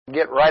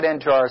Get right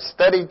into our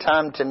study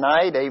time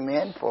tonight,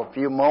 amen, for a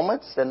few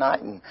moments tonight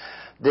and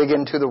dig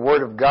into the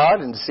Word of God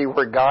and see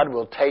where God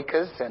will take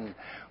us and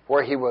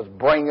where He will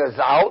bring us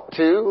out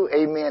to,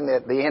 amen,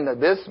 at the end of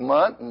this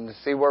month and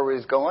see where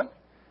we're going.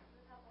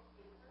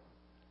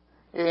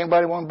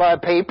 Anybody want to buy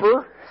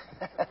paper?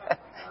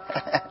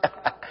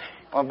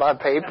 Want to buy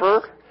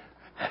paper?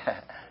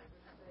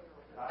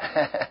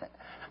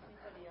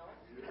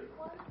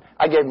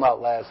 I gave them out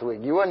last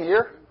week. You wasn't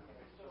here?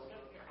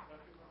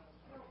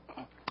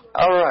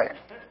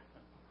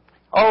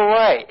 All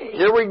right,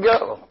 here we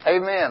go.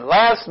 Amen.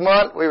 Last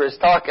month we was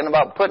talking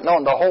about putting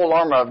on the whole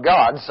armor of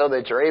God so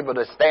that you're able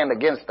to stand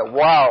against the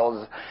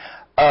wiles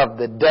of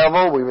the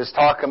devil. We was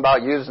talking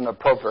about using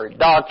appropriate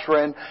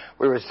doctrine.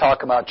 We was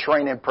talking about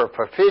training for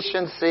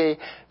proficiency,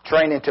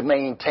 training to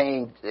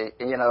maintain,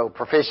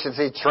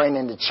 proficiency,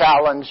 training to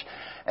challenge.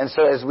 And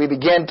so as we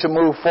begin to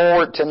move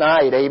forward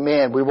tonight,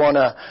 amen, we want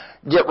to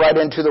get right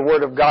into the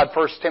Word of God.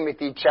 1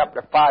 Timothy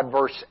chapter 5,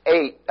 verse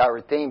 8,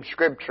 our theme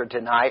scripture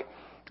tonight.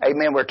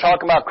 Amen. We're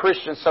talking about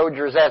Christian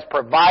soldiers as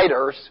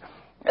providers.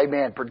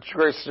 Amen.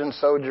 Christian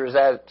soldiers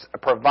as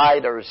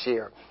providers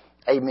here.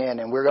 Amen.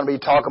 And we're going to be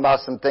talking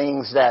about some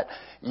things that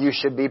you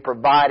should be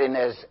providing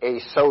as a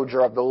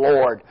soldier of the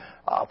Lord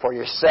for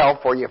yourself,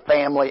 for your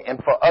family,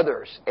 and for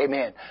others.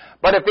 Amen.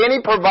 But if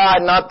any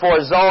provide not for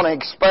his own,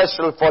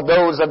 especially for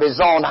those of his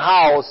own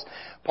house,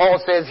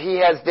 Paul says he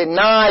has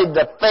denied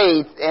the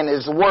faith and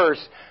is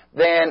worse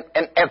than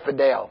an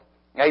infidel.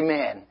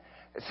 Amen.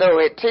 So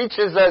it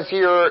teaches us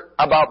here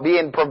about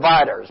being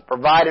providers,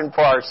 providing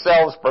for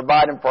ourselves,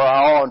 providing for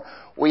our own.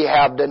 We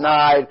have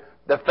denied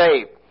the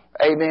faith.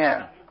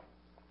 Amen.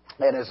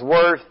 And is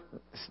worse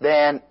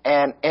than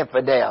an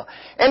infidel.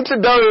 In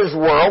today's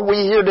world, we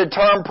hear the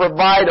term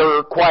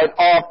provider quite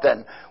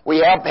often. We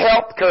have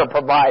health care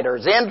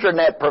providers,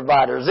 internet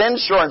providers,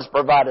 insurance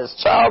providers,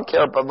 child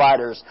care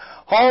providers,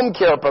 home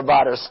care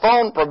providers,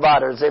 phone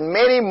providers, and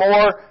many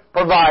more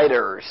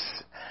providers.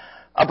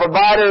 A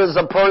provider is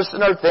a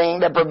person or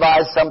thing that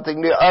provides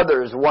something to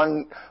others,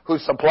 one who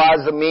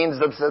supplies the means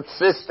of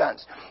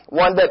subsistence,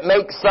 one that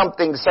makes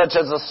something such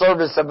as a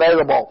service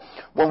available.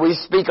 When we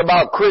speak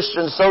about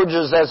Christian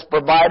soldiers as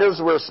providers,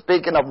 we're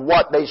speaking of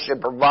what they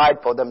should provide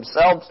for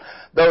themselves,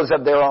 those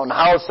of their own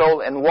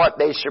household, and what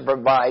they should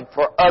provide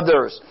for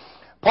others.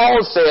 Paul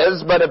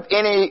says, but if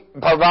any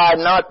provide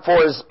not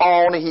for his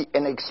own,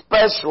 and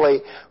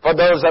especially for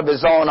those of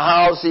his own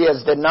house, he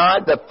has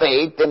denied the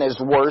faith and is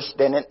worse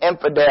than an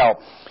infidel.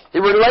 He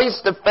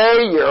relates the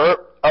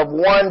failure of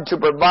one to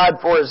provide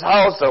for his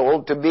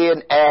household to be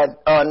an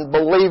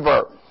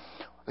unbeliever.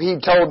 He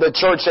told the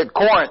church at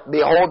Corinth,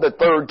 behold, the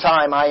third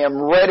time I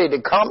am ready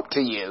to come to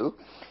you,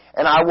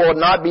 and I will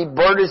not be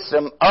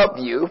burdensome of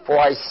you, for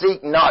I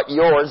seek not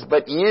yours,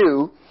 but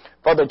you.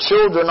 For the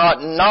children ought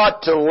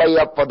not to lay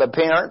up for the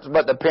parents,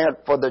 but the parent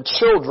for the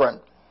children.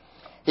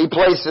 He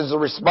places the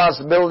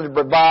responsibility to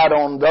provide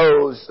on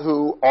those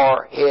who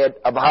are head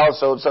of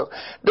household. So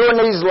during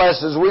these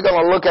lessons, we're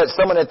going to look at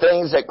some of the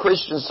things that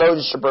Christian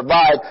soldiers should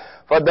provide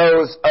for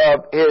those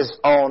of his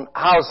own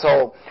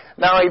household.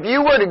 Now, if you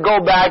were to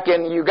go back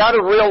and you got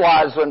to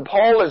realize when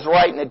Paul is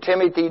writing to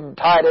Timothy and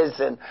Titus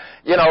and,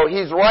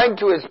 he's writing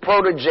to his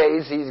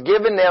proteges, he's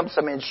giving them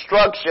some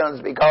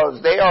instructions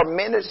because they are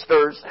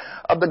ministers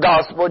of the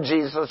gospel of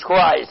Jesus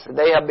Christ.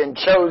 They have been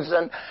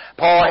chosen.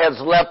 Paul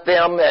has left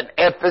them at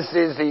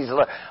Ephesus. He's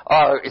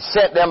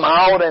sent them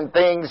out and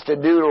things to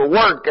do the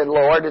work of the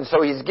Lord. And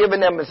so he's giving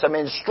them some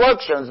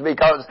instructions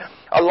because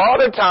a lot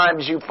of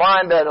times you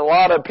find that a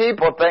lot of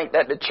people think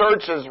that the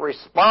church is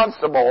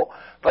responsible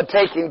for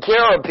taking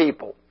care of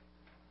people.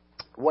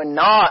 When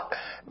not,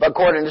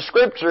 according to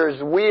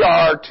Scriptures, we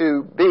are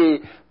to be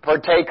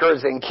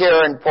partakers in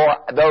caring for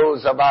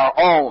those of our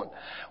own.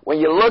 When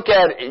you look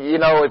at,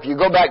 if you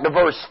go back to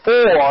verse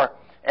 4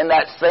 in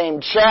that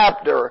same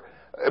chapter,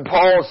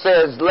 Paul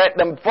says, let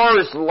them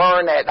first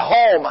learn at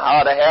home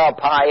how to have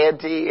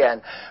piety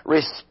and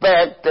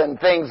respect and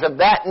things of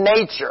that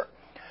nature.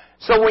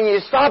 So when you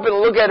stop and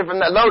look at it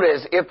from that,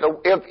 notice, if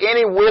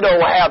any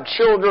widow have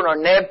children or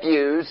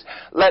nephews,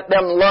 let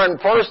them learn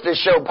first to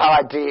show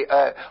piety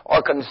or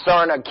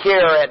concern or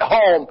care at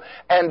home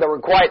and to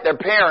requite their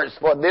parents,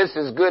 for this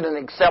is good and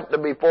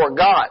acceptable before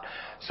God.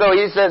 So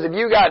he says if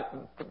you got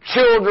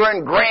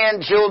children,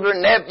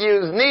 grandchildren,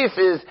 nephews,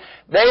 nieces,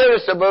 they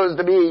are supposed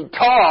to be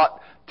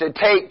taught to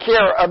take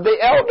care of the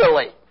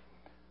elderly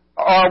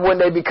or when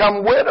they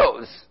become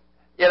widows.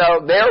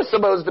 They're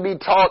supposed to be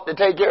taught to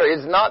take care.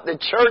 It's not the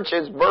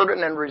church's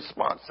burden and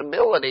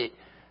responsibility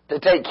to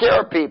take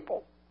care of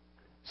people.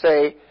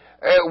 See,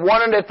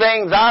 one of the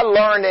things I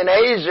learned in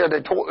Asia,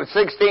 the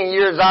 16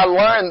 years I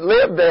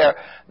lived there,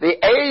 the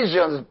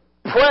Asians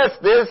press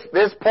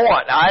this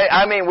point.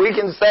 I mean, we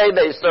can say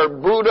they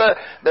serve Buddha,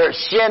 they're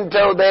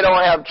Shinto, they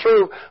don't have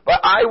truth, but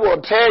I will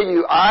tell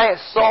you, I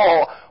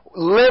saw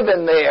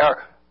living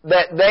there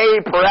that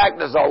they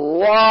practice a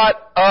lot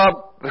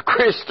of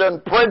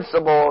Christian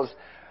principles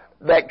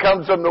that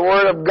comes from the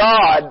Word of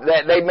God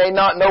that they may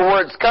not know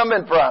where it's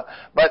coming from.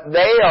 But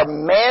they are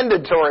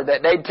mandatory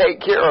that they take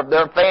care of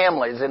their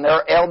families and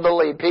their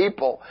elderly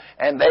people.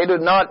 And they do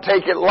not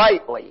take it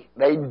lightly.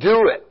 They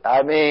do it.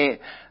 I mean,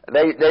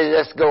 they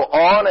just go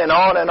on and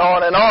on and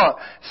on and on.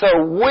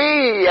 So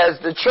we as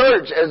the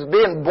church, as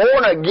being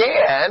born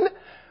again,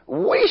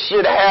 we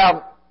should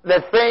have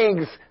the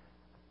things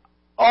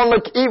on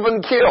the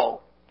even keel.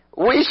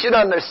 We should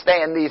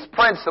understand these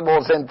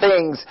principles and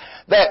things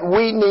that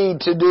we need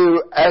to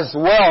do as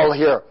well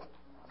here.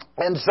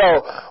 And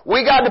so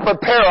we got to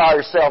prepare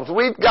ourselves.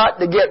 We've got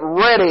to get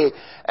ready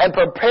and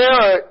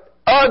prepare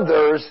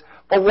others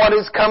for what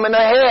is coming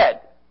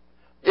ahead.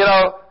 You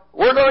know,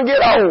 we're going to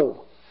get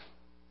old.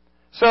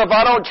 So if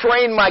I don't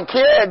train my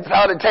kids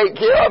how to take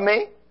care of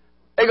me,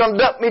 they're going to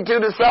dump me to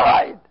the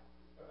side.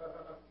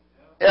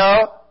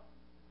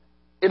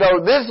 You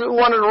know, this is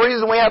one of the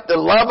reasons we have to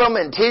love them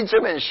and teach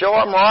them and show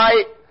them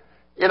right,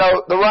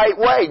 the right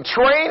way.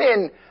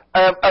 Training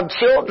of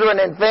children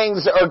and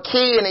things are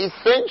key and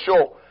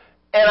essential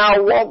in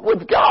our walk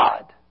with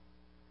God.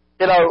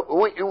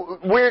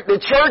 The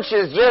church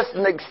is just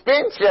an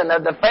extension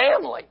of the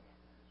family.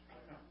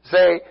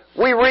 See,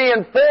 we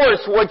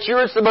reinforce what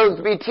you're supposed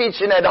to be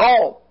teaching at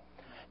home.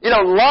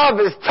 Love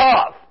is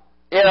tough.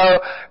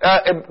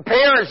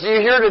 Parents,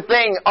 you hear the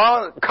thing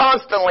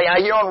constantly.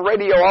 I hear on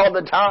radio all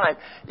the time.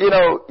 You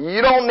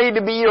don't need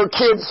to be your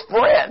kids'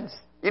 friends.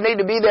 You need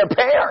to be their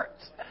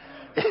parents.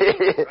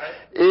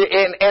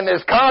 and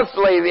there's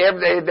constantly,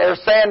 they're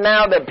saying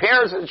now that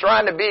parents are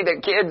trying to be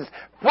their kids'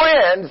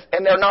 friends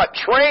and they're not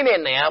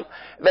training them.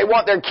 They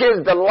want their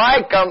kids to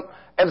like them,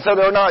 and so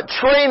they're not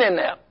training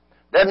them.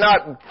 They're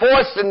not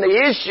forcing the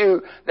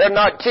issue. They're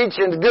not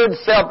teaching good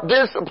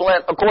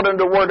self-discipline according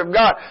to the Word of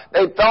God.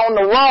 They've thrown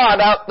the rod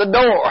out the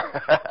door.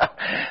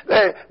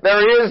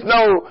 There is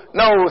no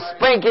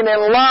spanking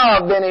in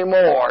love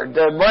anymore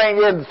to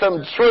bring in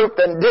some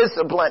truth and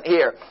discipline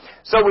here.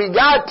 So we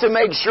got to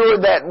make sure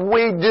that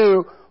we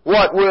do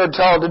what we're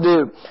told to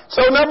do.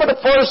 So number the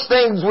first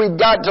things we've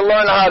got to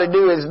learn how to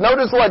do is,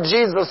 notice what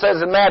Jesus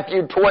says in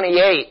Matthew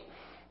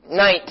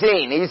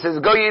 28:19. He says,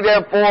 "Go ye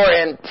therefore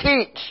and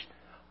teach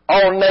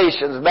all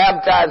nations,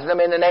 baptize them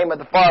in the name of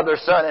the Father,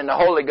 Son, and the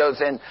Holy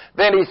Ghost." And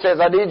then he says,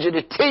 "I need you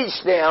to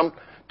teach them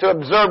to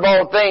observe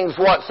all things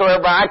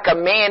whatsoever I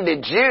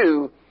commanded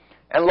you,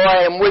 and lo,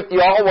 I am with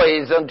you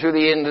always unto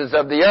the ends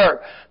of the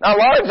earth." Now, a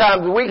lot of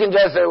times we can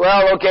just say,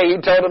 well, okay, he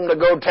told them to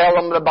go tell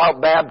them about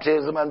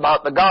baptism and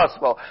about the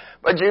gospel.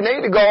 But you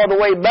need to go all the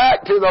way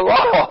back to the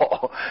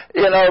law,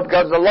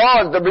 because the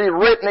law is to be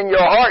written in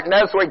your heart, and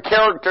that's where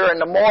character and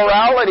the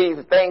morality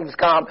things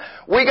come.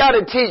 We got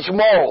to teach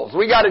morals.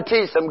 We got to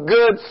teach some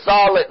good,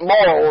 solid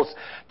morals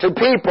to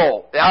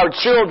people, our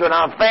children,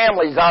 our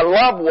families, our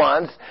loved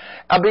ones,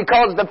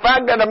 because the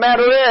fact of the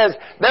matter is,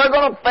 they're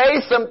going to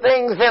face some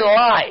things in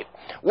life.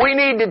 We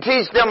need to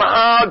teach them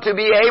how to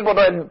be able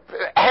to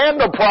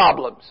handle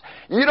problems.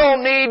 You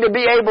don't need to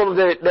be able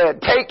to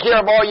take care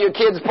of all your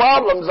kids'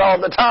 problems all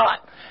the time.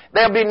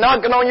 They'll be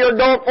knocking on your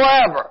door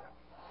forever.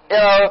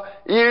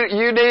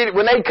 You need,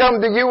 when they come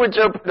to you with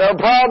their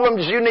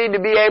problems, you need to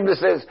be able to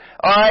say,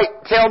 all right,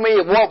 tell me,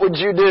 what would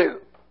you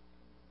do?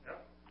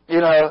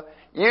 You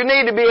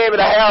need to be able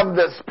to have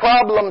this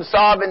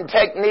problem-solving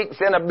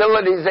techniques and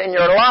abilities in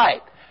your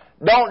life.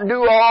 Don't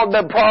do all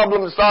the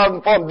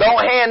problem-solving for them.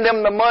 Don't hand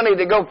them the money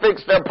to go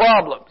fix their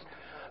problems.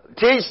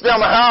 Teach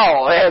them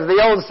how. As the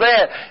old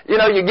saying,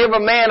 you give a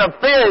man a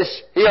fish,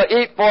 he'll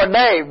eat for a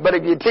day. But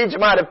if you teach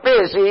him how to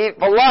fish, he'll eat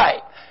for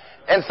life.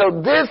 And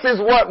so this is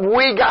what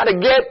we got to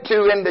get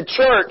to in the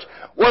church,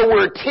 where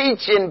we're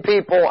teaching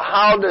people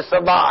how to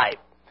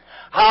survive,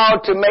 how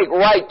to make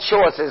right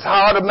choices,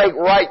 how to make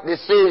right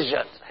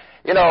decisions,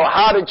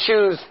 how to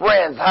choose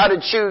friends, how to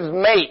choose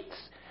mates.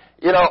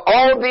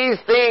 All these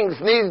things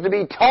need to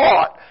be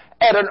taught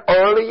at an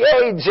early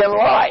age in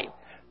life.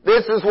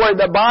 This is where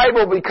the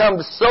Bible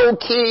becomes so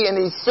key and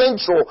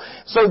essential.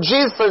 So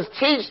Jesus says,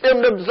 teach them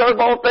to observe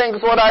all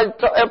things what I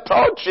have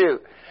taught you.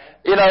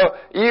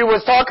 You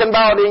was talking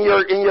about in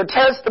your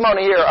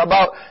testimony here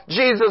about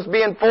Jesus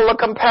being full of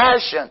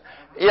compassion.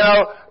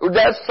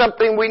 That's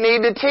something we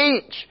need to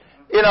teach.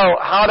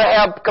 How to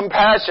have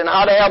compassion,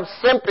 how to have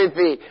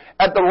sympathy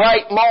at the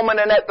right moment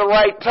and at the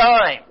right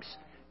times.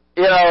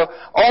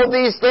 All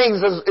these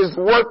things is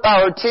worth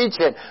our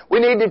teaching. We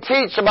need to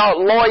teach about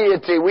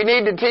loyalty. We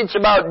need to teach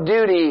about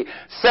duty,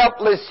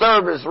 selfless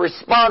service,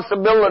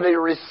 responsibility,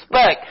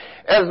 respect.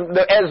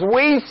 As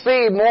we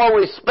see more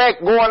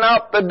respect going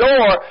out the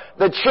door,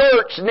 the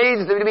church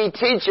needs to be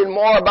teaching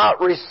more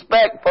about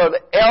respect for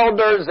the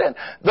elders and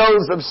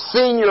those of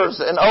seniors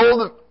and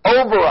over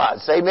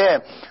us.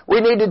 Amen.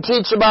 We need to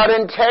teach about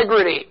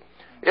integrity.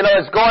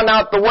 It's going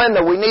out the window.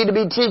 We need to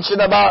be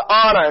teaching about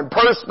honor and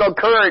personal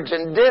courage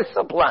and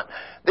discipline.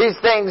 These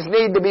things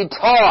need to be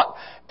taught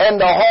in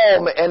the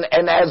home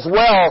and as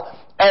well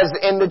as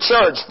in the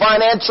church.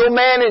 Financial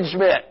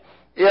management.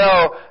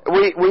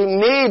 We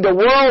need, the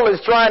world is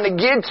trying to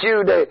get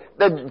you to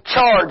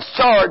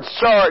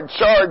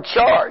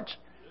charge.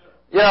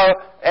 You know,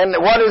 and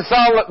what does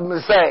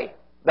Solomon say?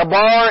 The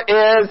bar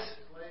is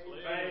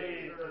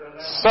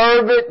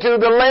serve it to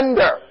the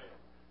lender.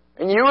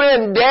 And you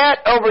in debt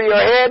over your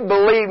head,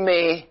 believe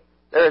me,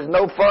 there's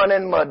no fun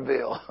in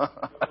Mudville.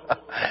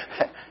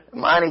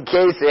 Mighty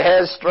Casey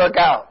has struck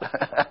out.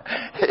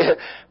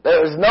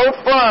 There's no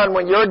fun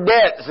when your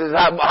debts is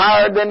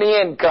higher than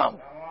the income.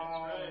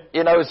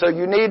 You know, so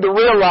you need to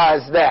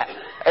realize that.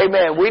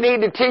 Amen. We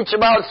need to teach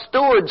about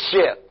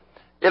stewardship.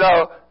 You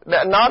know,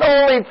 not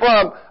only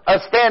from a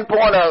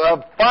standpoint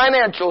of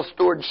financial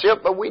stewardship,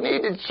 but we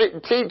need to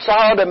teach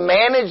how to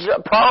manage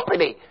a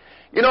property.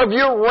 You know, if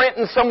you're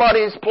renting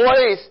somebody's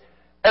place,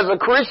 as a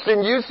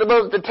Christian, you're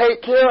supposed to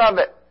take care of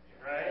it.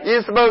 Right.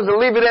 You're supposed to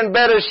leave it in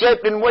better shape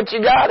than what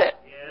you got it.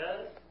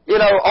 Yes. You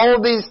know,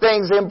 all these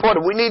things are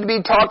important. We need to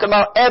be talking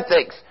about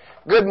ethics,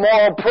 good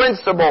moral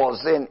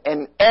principles,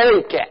 and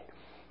etiquette.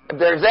 If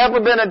there's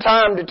ever been a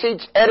time to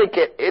teach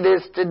etiquette, it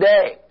is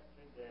today.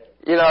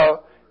 You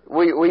know,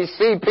 we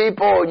see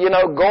people, you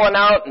know, going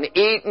out and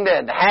eating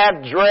and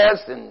half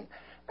dressed and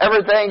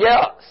everything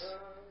else.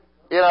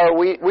 You know,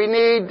 we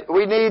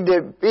need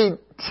to be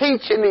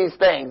teaching these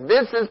things.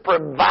 This is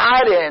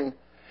providing.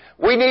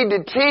 We need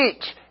to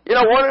teach. You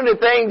know, one of the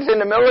things in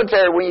the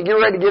military, when you get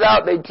ready to get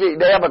out, they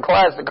have a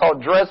class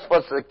called Dress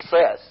for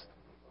Success.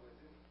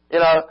 You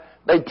know,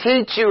 they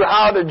teach you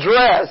how to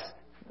dress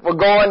for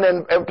going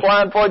and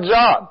applying for a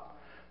job.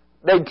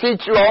 They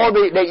teach you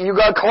you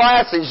got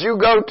classes you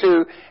go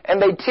to,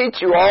 and they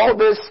teach you all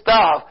this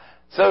stuff,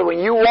 so when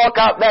you walk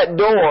out that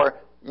door,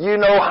 you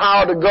know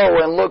how to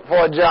go and look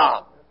for a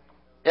job.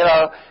 You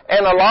know,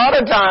 and a lot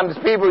of times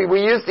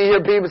we used to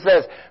hear people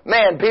say,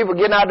 man, people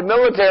getting out of the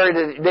military,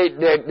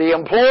 the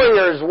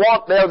employers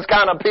want those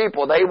kind of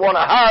people. They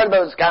want to hire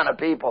those kind of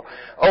people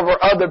over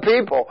other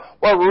people.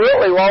 Well,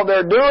 really, all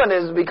they're doing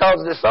is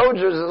because the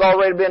soldiers has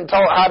already been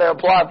taught how to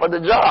apply for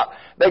the job.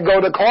 They go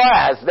to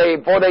class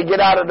before they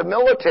get out of the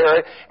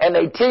military, and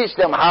they teach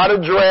them how to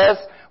dress,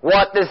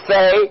 what to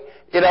say,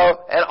 you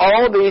know, and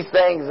all these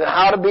things, and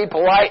how to be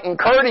polite and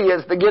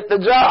courteous to get the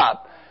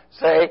job.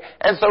 See?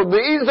 And so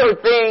these are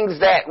things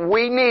that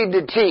we need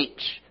to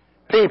teach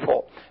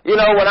people. You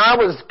know, when I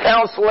was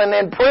counseling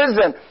in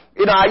prison,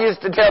 you know, I used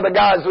to tell the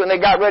guys when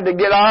they got ready to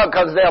get out,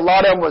 because a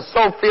lot of them was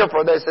so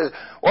fearful, they said,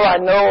 well, I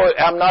know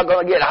I'm not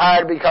going to get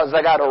hired because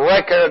I got a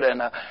record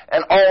and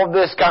all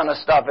this kind of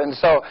stuff. And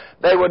so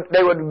they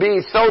would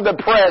be so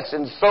depressed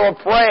and so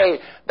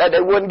afraid that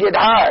they wouldn't get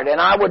hired. And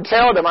I would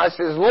tell them, I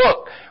says,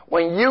 look,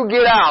 when you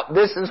get out,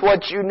 this is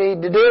what you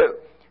need to do.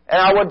 And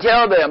I would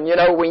tell them, you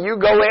know, when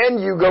you go in,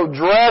 you go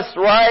dressed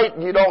right.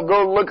 You don't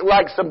go look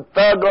like some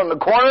thug on the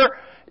corner.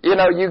 You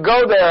know, you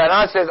go there. And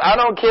I says, I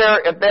don't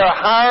care if they're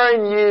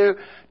hiring you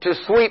to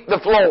sweep the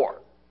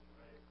floor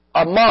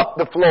or mop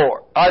the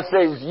floor. I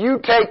says, you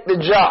take the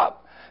job.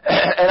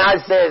 And I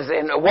says,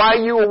 and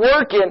while you're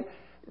working,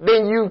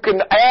 then you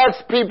can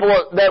ask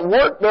people that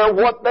work there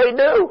what they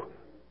do.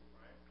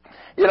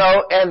 You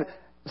know, and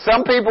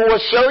some people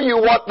will show you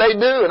what they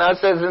do. And I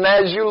says, and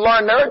as you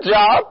learn their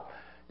job,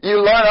 you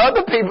learn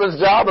other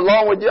people's job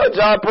along with your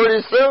job.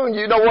 Pretty soon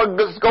you know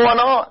what's going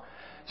on.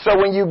 So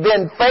when you've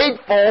been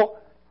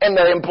faithful and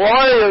the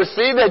employers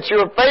see that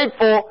you're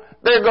faithful,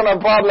 they're going to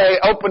probably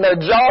open a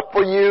job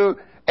for you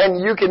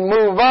and you can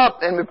move up,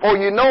 and before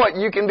you know it,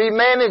 you can be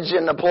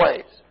managing the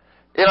place.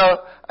 You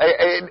know,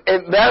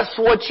 that's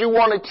what you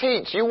want to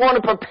teach. You want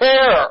to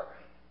prepare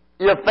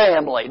your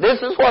family.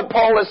 This is what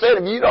Paul has said.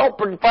 If you don't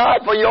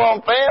provide for your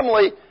own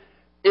family,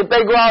 if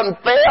they go out and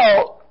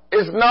fail,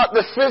 it's not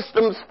the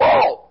system's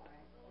fault.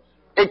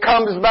 It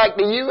comes back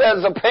to you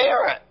as a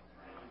parent.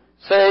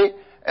 See?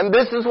 And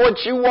this is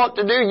what you want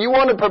to do. You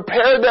want to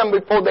prepare them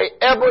before they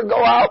ever go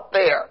out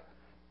there.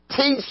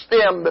 Teach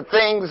them the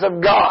things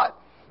of God.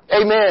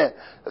 Amen.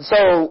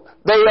 So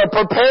they are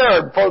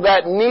prepared for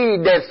that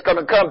need that's going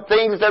to come,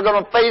 things they're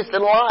going to face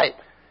in life.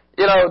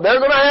 You know,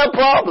 they're going to have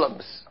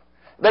problems.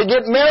 They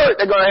get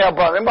married, they're going to have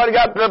problems. Anybody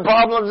got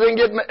problems and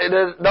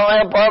don't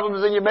have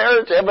problems in your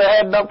marriage? Ever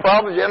had enough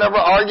problems? You never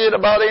argued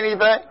about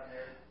anything?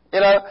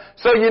 You know?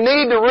 So you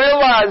need to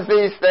realize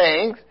these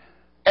things,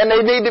 and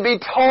they need to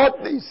be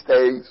taught these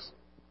things.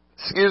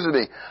 Excuse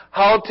me.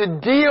 How to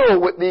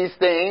deal with these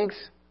things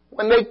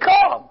when they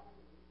come.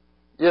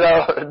 You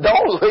know,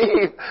 don't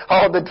leave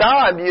all the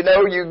time. You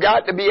know, you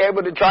got to be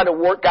able to try to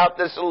work out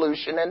the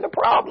solution and the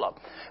problem.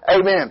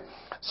 Amen.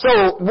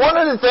 So, one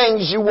of the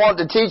things you want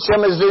to teach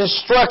them is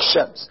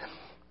instructions.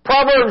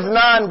 Proverbs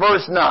 9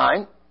 verse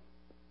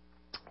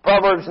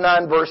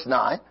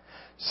 9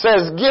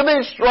 says, give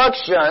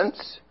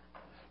instructions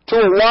to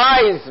a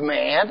wise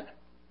man,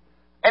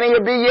 and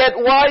he'll be yet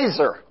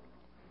wiser.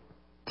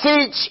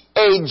 Teach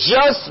a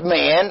just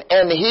man,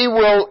 and he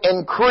will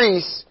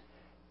increase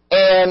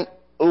in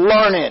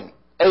learning.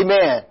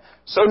 Amen.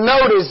 So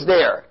notice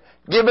there,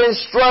 give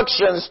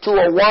instructions to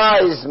a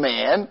wise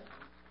man,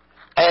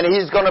 and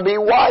he's going to be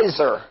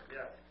wiser.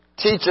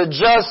 Teach a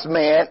just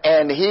man,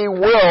 and he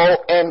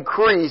will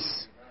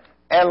increase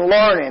in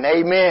learning.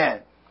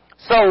 Amen.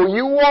 So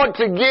you want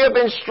to give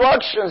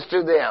instructions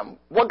to them.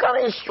 What kind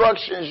of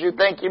instructions you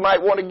think you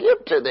might want to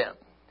give to them?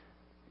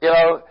 You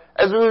know,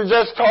 as we were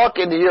just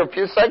talking to you a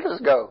few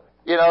seconds ago,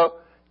 you know,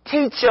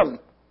 teach them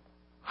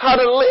how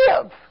to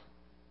live.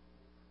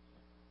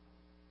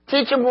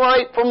 Teach them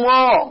right from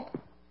wrong.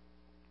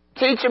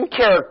 Teach them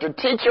character.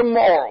 Teach them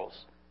morals.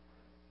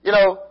 You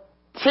know,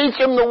 teach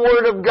them the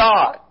Word of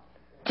God.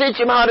 Teach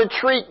them how to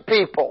treat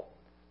people.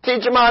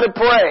 Teach them how to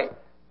pray.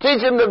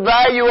 Teach them the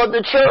value of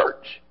the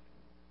church.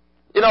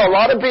 You know, a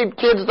lot of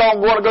kids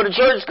don't want to go to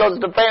church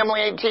because the family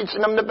ain't teaching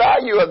them the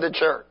value of the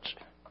church.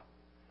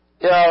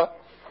 You know,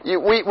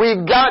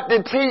 we've got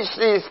to teach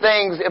these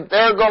things if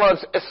they're going to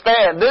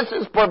stand. This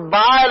is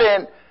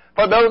providing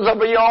for those of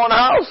your own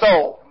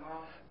household.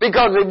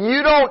 Because if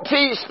you don't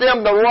teach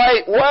them the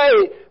right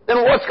way,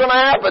 then what's going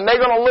to happen? They're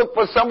going to look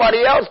for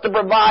somebody else to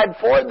provide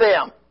for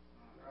them.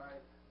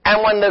 And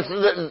when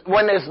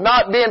it's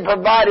not being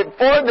provided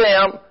for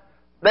them,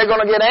 they're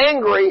going to get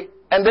angry.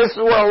 And this is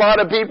where a lot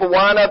of people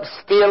wind up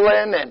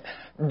stealing and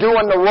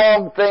doing the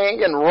wrong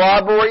thing and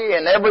robbery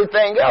and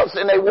everything else.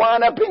 And they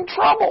wind up in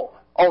trouble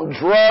on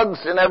drugs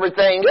and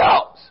everything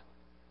else.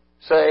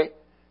 See?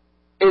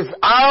 It's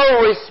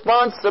our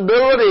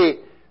responsibility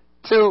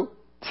to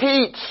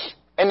teach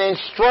and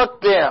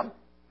instruct them.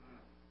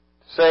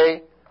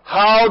 See?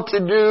 How to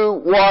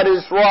do what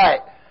is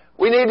right.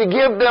 We need to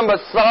give them a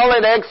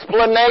solid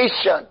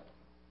explanation,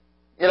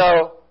 you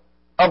know,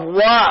 of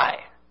why.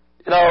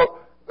 You know,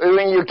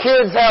 when your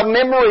kids have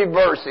memory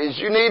verses,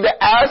 you need to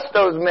ask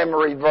those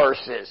memory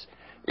verses,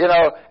 you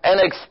know, and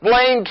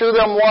explain to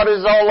them what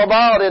it's all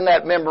about in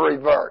that memory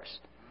verse.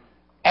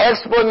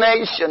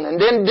 Explanation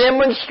and then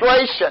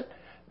demonstration.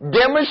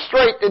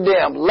 Demonstrate to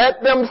them.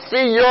 Let them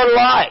see your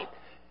light.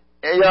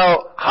 You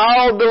know,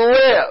 how to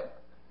live.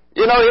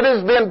 You know, it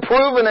has been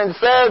proven and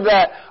said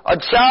that a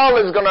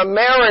child is going to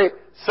marry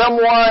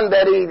someone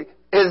that he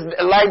is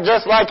like,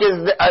 just like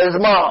his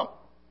mom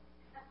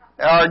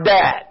or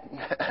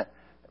dad.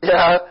 You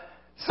know,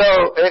 so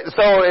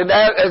if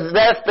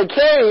that's the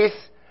case,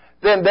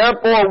 then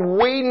therefore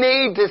we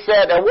need to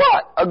set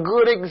a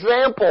good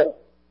example.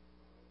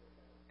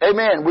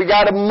 Amen. We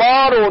got to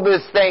model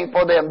this thing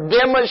for them.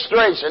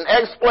 Demonstration,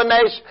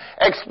 explanation,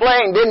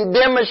 explain, then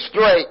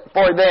demonstrate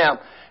for them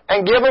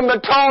and give them the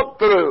talk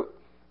through.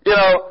 You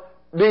know,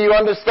 do you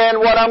understand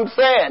what I'm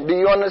saying? Do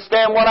you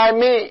understand what I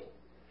mean?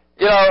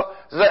 You know,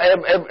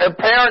 if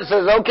parents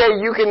says,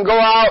 okay, you can go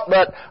out,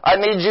 but I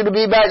need you to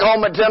be back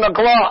home at 10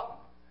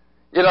 o'clock.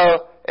 You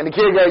know, and the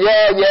kid goes,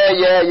 yeah.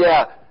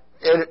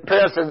 And the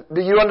parent says,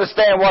 do you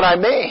understand what I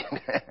mean?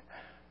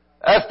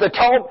 That's the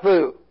talk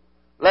through.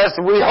 Let's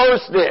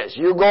rehearse this.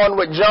 You're going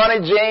with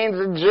Johnny, James,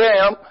 and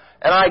Jim,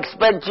 and I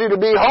expect you to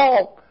be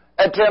home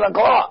at 10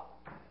 o'clock.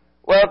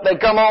 Well, if they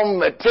come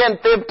home at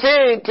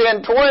 10:15,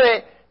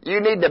 10:20, you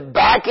need to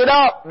back it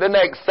up the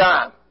next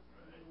time.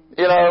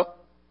 You know,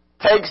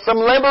 take some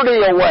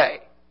liberty away.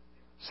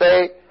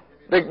 See?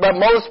 But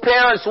most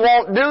parents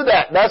won't do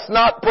that. That's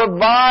not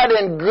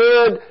providing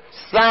good,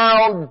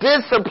 sound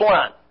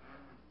discipline.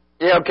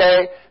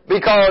 Okay?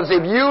 Because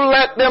if you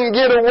let them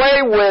get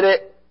away with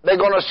it, they're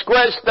going to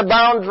stretch the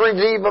boundaries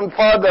even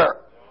further.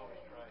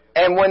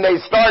 And when they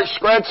start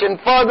stretching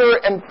further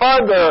and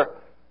further,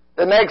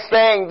 the next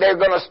thing they're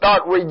going to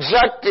start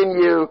rejecting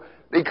you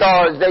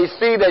because they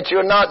see that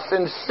you're not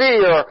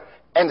sincere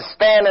and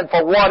standing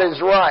for what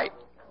is right.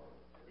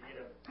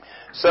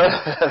 So,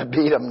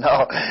 beat them,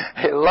 no.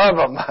 Love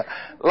them.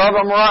 Love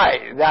them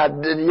right.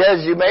 Now,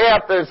 yes, you may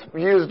have to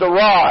use the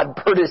rod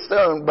pretty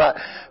soon, but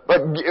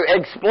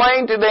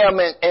explain to them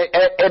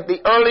at the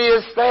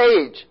earliest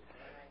stage.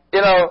 You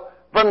know,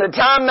 from the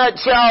time that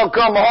child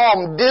come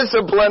home,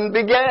 discipline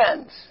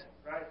begins.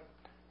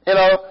 You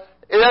know,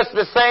 that's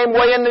the same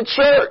way in the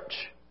church.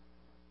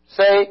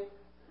 See?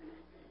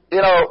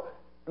 You know,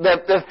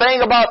 the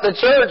thing about the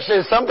church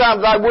is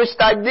sometimes I wished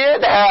I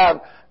did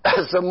have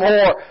some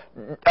more,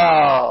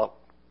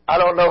 I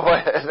don't know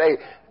what to say,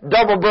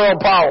 double barrel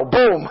power,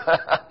 boom.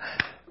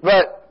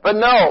 but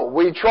no,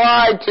 we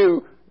try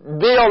to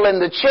deal in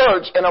the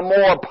church in a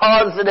more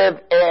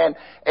positive and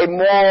a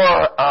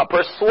more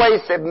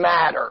persuasive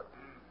manner.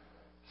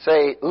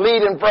 Say,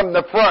 leading from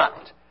the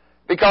front.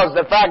 Because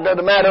the fact of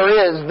the matter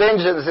is,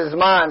 vengeance is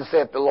mine,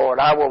 saith the Lord.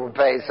 I will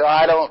repay. So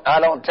I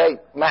don't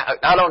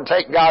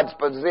take God's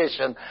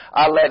position.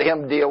 I let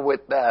Him deal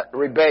with the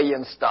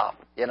rebellion stuff,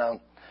 you know.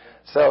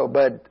 So,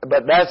 but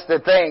that's the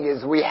thing,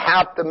 is we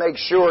have to make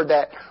sure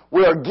that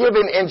we are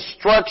giving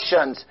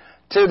instructions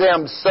to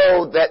them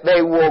so that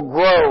they will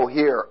grow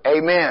here.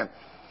 Amen.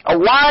 A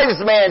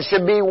wise man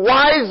should be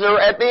wiser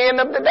at the end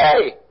of the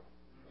day.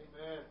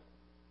 Amen.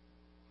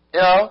 You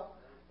know,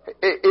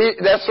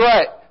 that's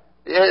right.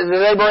 As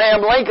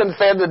Abraham Lincoln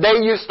said, the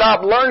day you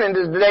stop learning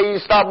is the day you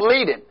stop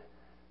leading.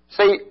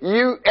 See,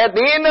 at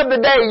the end of the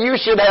day, you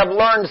should have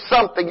learned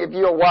something if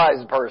you're a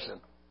wise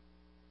person.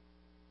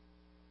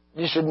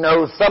 You should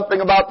know something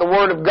about the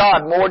Word of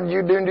God more than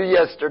you knew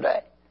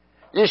yesterday.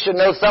 You should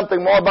know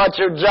something more about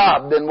your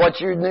job than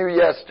what you knew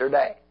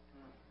yesterday.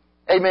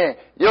 Amen.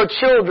 Your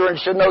children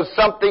should know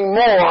something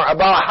more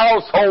about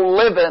household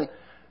living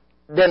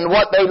than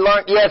what they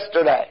learned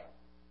yesterday.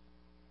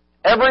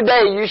 Every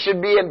day you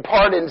should be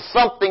imparting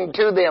something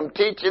to them,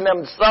 teaching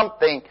them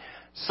something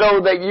so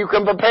that you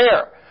can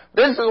prepare.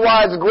 This is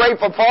why it's great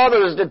for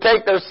fathers to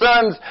take their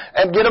sons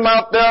and get them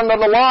out there under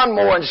the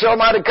lawnmower and show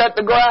them how to cut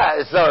the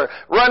grass or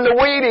run the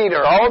weed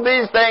eater, all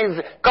these things.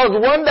 Because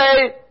one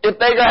day, if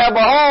they're going to have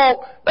a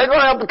home, they're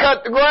going to have to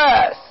cut the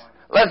grass.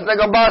 Unless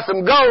they're going to buy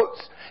some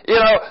goats. You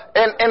know,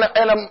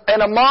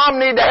 and a mom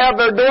need to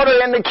have their daughter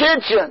in the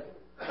kitchen,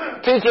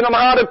 teaching them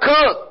how to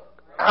cook,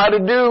 how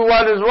to do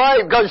what is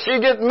right. Because she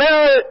gets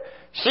married,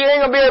 she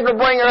ain't going to be able to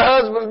bring her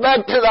husband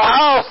back to the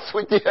house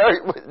with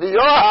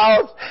your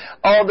house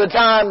all the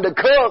time to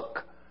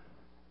cook.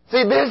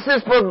 See, this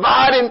is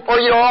providing for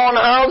your own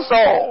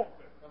household.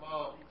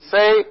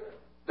 See,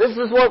 this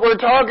is what we're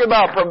talking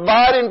about,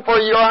 providing for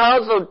your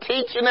household,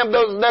 teaching them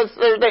those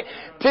necessary things.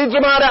 Teach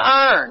them how to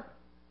iron.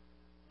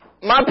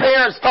 My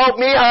parents taught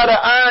me how to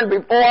iron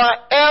before I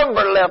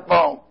ever left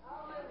home.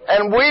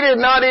 And we did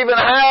not even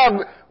have,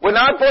 when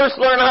I first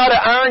learned how to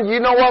iron, you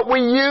know what we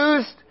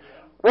used?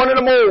 One of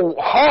them old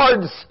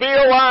hard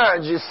steel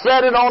irons. You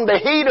set it on the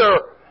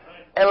heater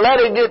and let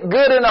it get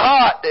good and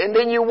hot. And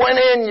then you went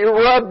in, you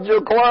rubbed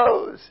your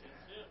clothes.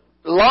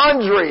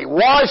 Laundry,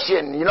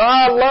 washing. You know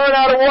how I learned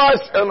how to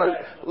wash? On a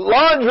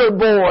laundry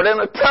board in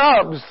a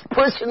tub,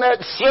 pushing that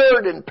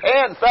shirt and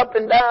pants up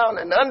and down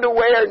and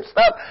underwear and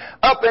stuff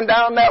up and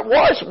down that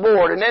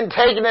washboard and then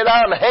taking it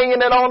out and hanging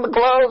it on the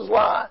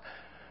clothesline.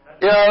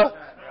 You know?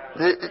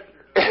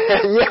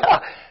 Yeah.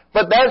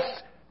 But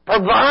that's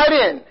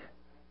providing.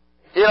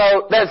 You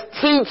know, that's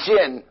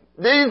teaching.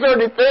 These are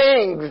the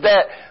things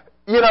that,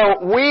 you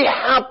know, we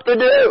have to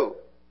do.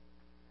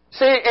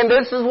 See, and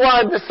this is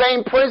why the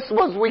same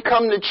principles we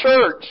come to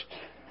church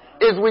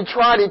is we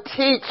try to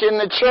teach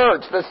in the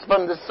church,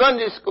 from the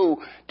Sunday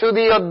school to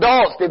the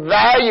adults, the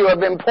value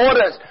of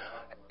importance.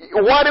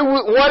 Let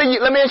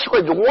me ask you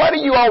a question. What do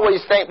you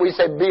always think we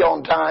say be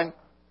on time?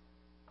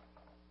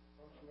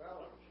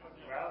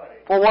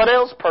 For what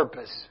else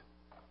purpose?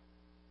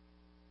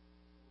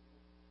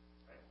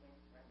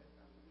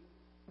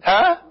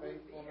 Huh?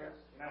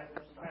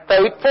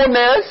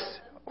 Faithfulness.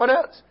 What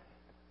else?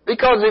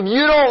 Because if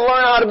you don't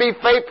learn how to be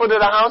faithful to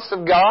the house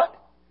of God,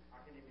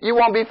 you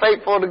won't be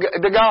faithful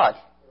to God.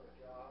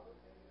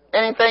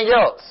 Anything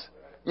else,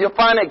 you'll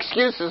find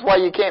excuses why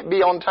you can't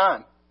be on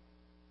time.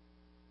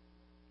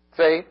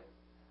 See?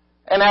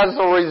 And as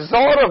a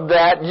result of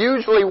that,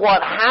 usually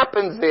what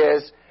happens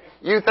is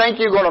you think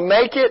you're going to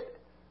make it,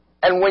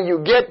 and when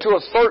you get to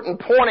a certain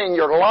point in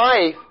your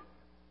life,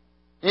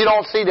 you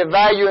don't see the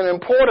value and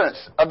importance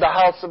of the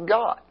house of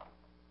God.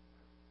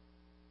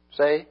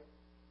 See?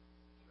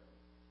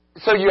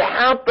 So you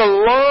have to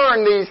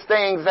learn these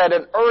things at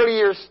an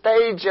earlier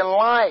stage in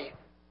life.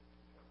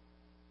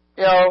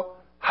 You know,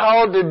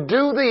 how to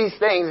do these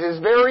things is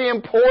very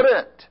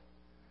important.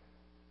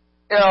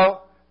 You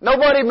know,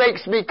 nobody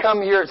makes me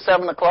come here at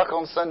 7 o'clock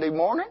on Sunday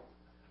morning.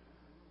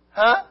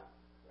 Huh?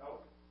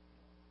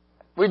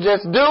 We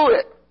just do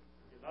it.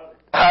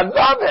 I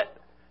love it.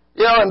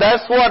 You know, and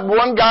that's what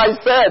one guy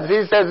says.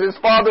 He says his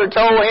father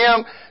told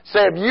him,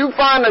 said, if you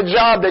find a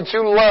job that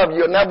you love,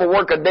 you'll never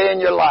work a day in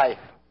your life.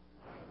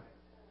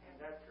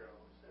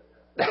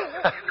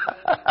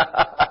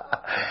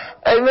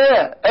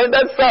 Amen. Ain't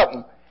that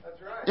something?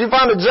 That's right. You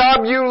find a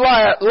job you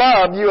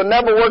love, you'll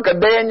never work a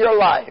day in your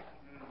life.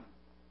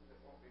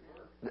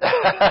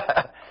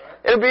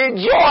 It'll be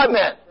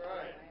enjoyment.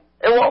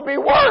 It won't be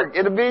work.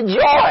 It'll be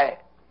joy.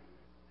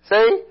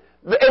 See?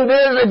 And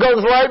then it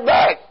goes right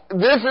back.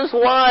 This is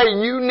why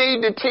you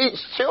need to teach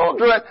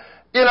children,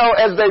 you know,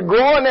 as they're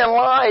growing in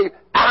life,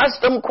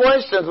 ask them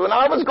questions. When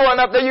I was growing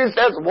up, they used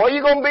to ask, what are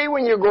you going to be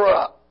when you grow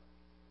up?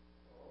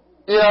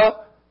 You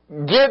know,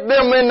 get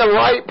them in the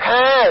right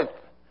path.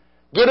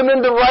 Get them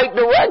in the right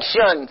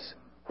directions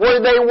where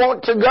they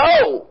want to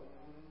go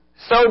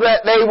so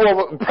that they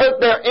will put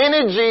their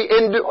energy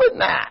in doing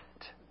that.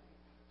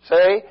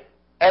 See?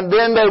 And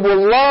then they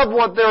will love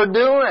what they're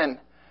doing.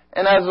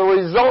 And as a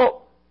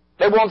result,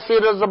 they won't see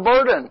it as a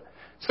burden.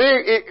 See,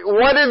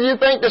 what do you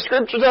think the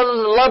Scripture tells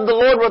us? To love the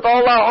Lord with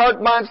all our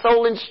heart, mind,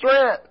 soul, and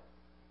strength.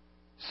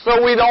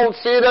 So we don't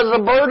see it as a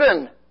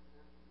burden.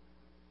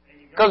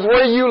 Because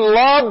where you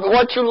love,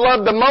 what you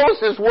love the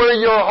most is where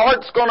your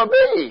heart's going to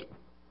be.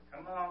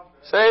 Come on.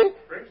 See?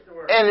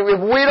 And if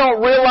we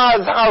don't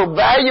realize how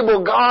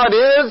valuable God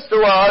is to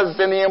us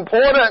and the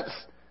importance,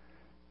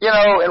 you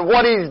know, and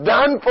what He's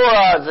done for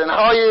us and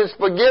how He has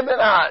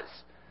forgiven us,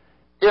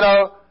 you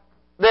know,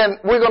 then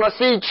we're going to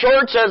see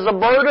church as a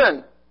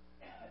burden.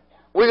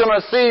 We're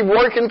going to see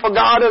working for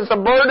God as a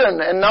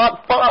burden and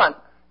not fun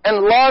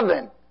and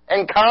loving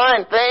and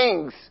kind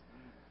things.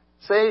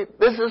 See,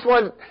 this is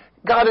what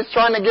God is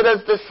trying to get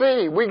us to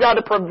see. We got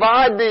to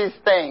provide these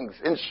things,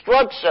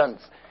 instructions.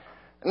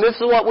 And this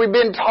is what we've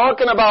been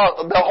talking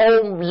about the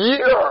whole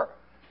year.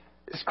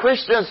 It's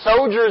Christian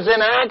soldiers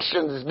in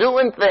actions,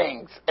 doing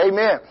things.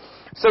 Amen.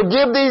 So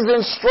give these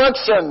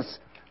instructions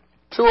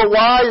to a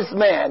wise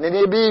man, and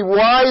he'll be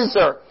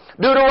wiser.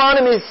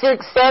 Deuteronomy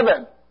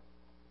 6:7.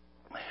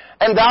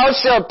 And thou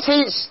shalt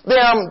teach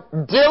them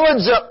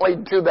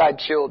diligently to thy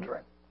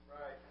children,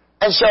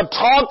 and shalt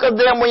talk of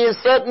them when you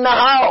sit in the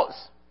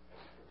house.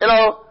 You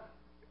know,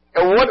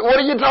 what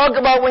do you talk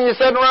about when you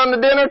sit around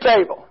the dinner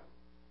table?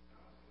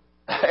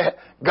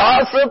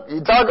 Gossip.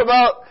 You talk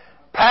about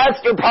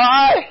Pastor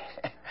Pie.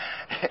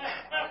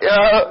 You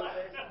know,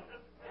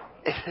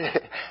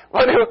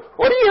 what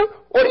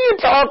do you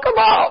talk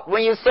about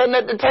when you're sitting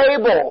at the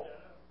table?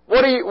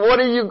 What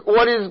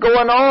is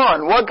going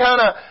on? What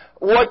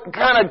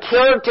kind of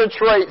character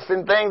traits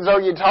and things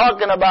are you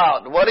talking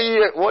about? What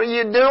are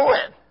you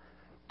doing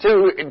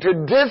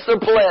to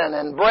discipline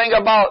and bring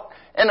about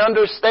an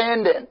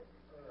understanding?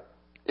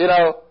 You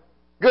know,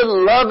 good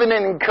loving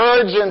and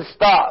encouraging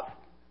stuff.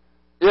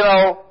 You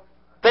know,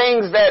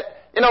 things that,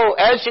 you know,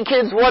 ask your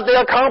kids what they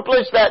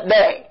accomplished that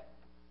day.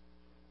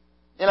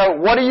 You know,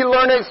 what do you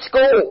learn at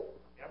school?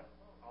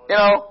 You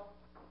know,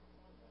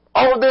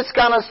 all of this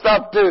kind of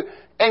stuff to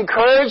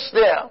encourage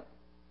them,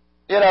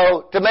 you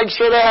know, to make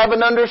sure they have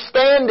an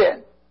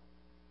understanding.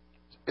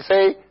 You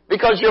see,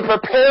 because you're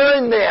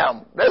preparing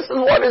them. This is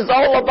what it's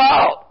all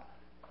about.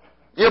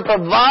 You're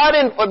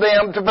providing for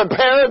them to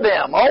prepare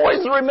them.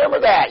 Always remember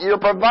that. You're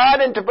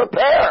providing to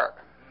prepare.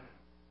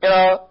 You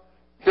know,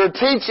 you're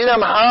teaching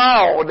them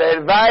how,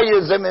 the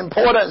values and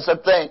importance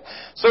of things.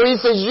 So he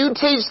says, you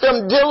teach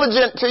them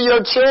diligent to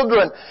your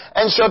children,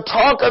 and shall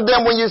talk of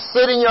them when you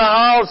sit in your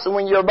house, and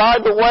when you're by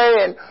the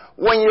way, and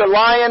when you're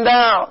lying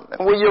down,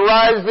 and when you're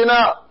rising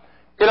up.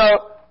 You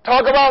know,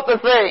 talk about the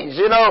things.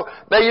 You know,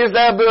 they used to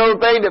have the old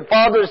thing that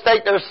fathers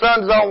take their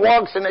sons on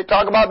walks, and they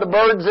talk about the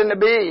birds and the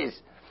bees.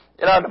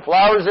 You know, the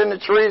flowers in the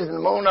trees and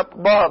the moon up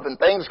above, and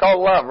things called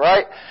love,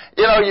 right?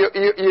 You know,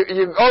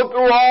 you go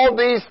through all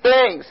these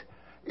things.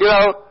 You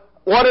know,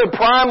 what a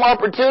prime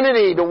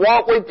opportunity to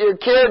walk with your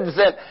kids,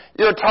 and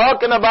you're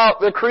talking about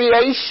the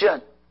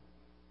creation.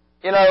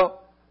 You know,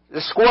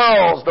 the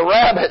squirrels, the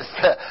rabbits,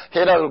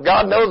 you know,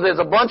 God knows there's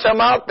a bunch of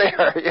them out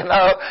there, you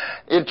know,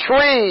 in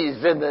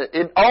trees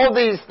and all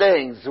these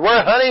things,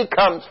 where honey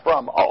comes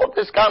from, all of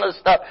this kind of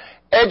stuff,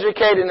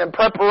 educating and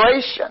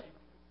preparation.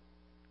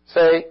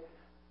 See,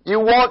 you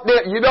don't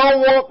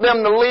want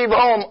them to leave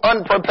home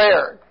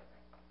unprepared.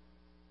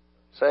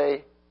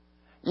 See,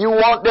 you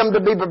want them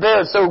to be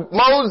prepared. So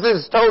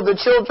Moses told the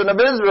children of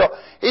Israel,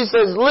 he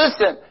says,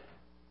 listen,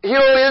 hear,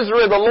 O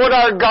Israel, the Lord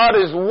our God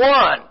is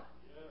one.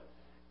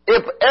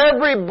 If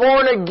every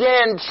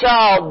born-again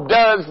child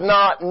does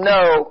not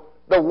know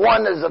the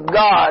oneness of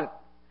God,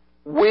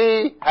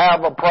 we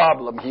have a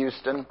problem,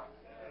 Houston.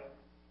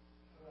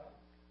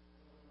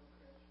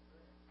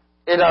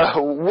 You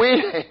know,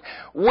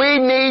 we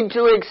need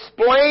to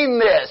explain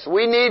this.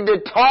 We need to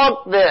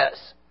talk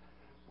this.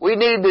 We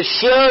need to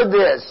share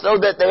this so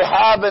that they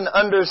have and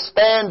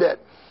understand it.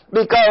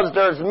 Because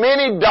there's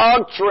many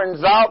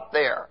doctrines out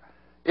there,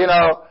 you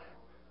know,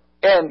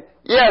 and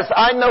yes,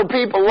 I know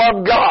people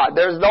love God.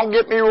 Don't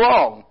get me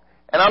wrong.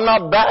 And I'm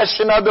not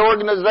bashing other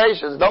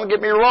organizations. Don't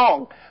get me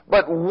wrong.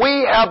 But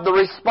we have the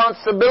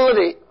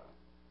responsibility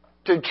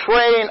to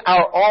train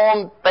our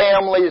own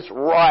families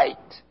right.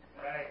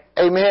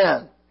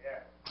 Amen.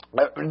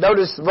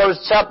 Notice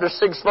chapter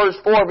 6, verse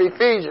 4 of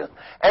Ephesians.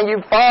 And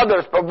you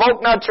fathers,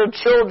 provoke not your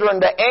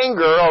children to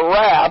anger or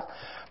wrath,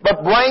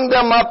 but bring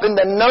them up in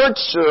the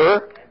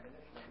nurture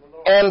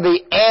and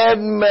the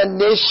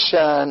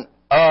admonition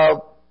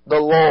of the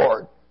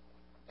Lord.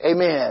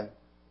 Amen.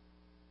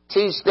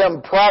 Teach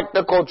them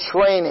practical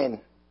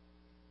training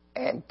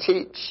and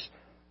teach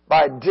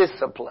by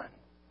discipline.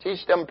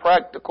 Teach them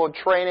practical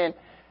training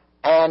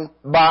and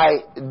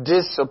by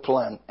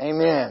discipline.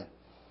 Amen.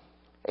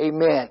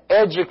 Amen.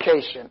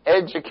 Education.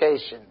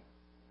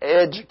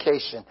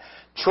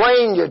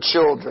 Train your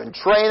children.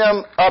 Train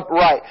them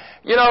upright.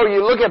 You know,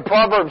 you look at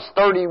Proverbs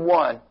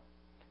 31.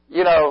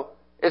 You know,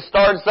 it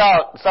starts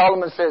out,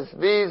 Solomon says,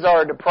 these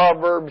are the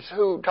Proverbs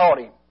who taught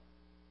him?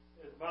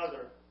 His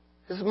mother.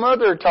 His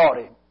mother taught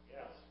him.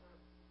 Yes.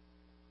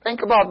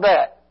 Think about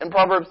that in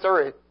Proverbs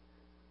 3.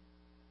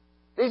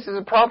 These are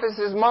the prophets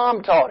his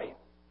mom taught him.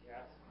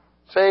 Yes.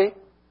 See?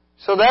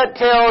 So that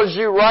tells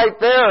you right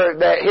there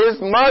that his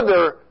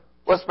mother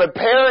was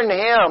preparing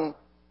him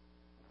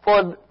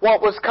for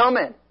what was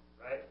coming.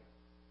 Right.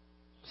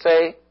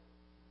 See?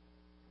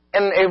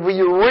 And if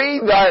you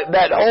read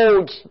that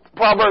whole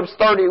Proverbs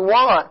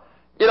 31,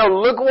 you know,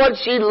 look what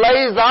she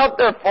lays out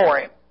there for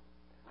him.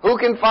 Who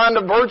can find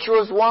a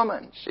virtuous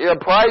woman? Her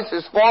price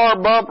is far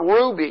above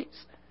rubies.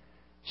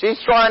 She's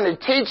trying to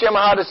teach him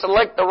how to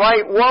select the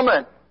right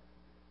woman.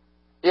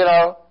 You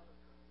know,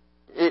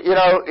 but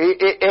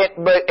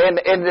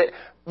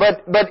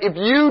if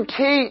you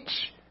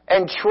teach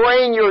and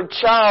train your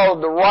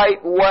child the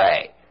right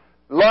way,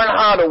 learn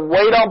how to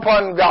wait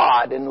upon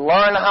God and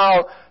learn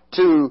how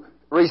to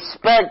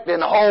respect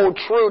and hold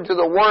true to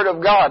the Word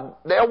of God,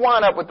 they'll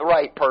wind up with the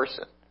right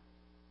person.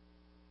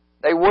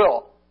 They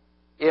will.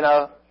 You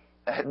know,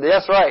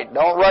 that's right.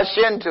 Don't rush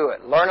into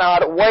it. Learn how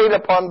to wait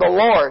upon the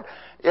Lord.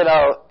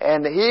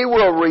 And He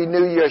will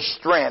renew your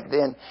strength,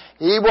 and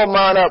He will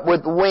mount up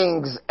with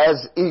wings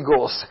as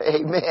eagles.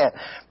 Amen.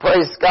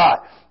 Praise God.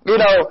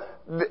 Why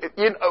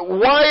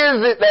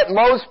is it that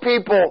most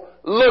people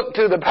look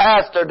to the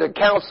pastor to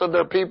counsel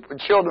their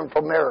children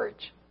for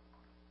marriage?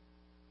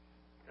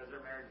 Because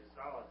their marriage is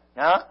solid.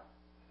 Huh?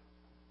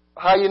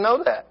 How you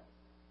know that?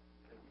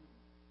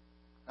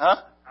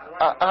 Huh?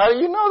 How do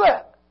you know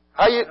that?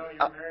 How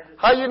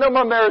you know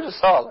my marriage is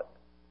solid?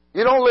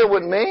 You don't live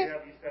with me.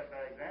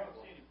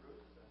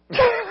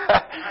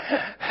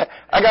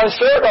 I got a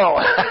shirt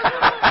on.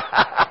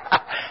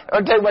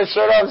 I'm gonna take my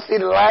shirt off and see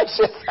the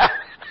lashes. I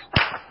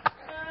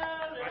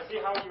see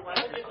how you went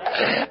to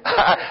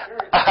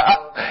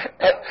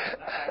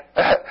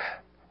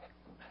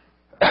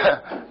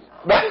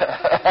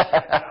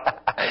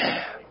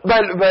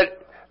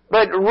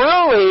but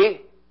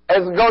really,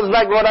 as it goes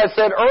back to what I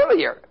said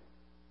earlier,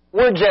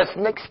 we're just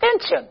an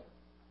extension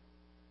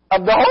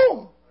of the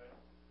home.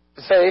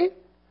 See?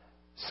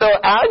 So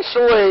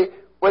actually,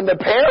 when the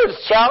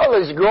parent's child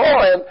is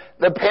growing,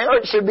 the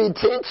parent should be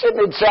teaching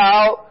the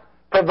child,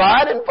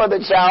 providing for the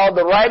child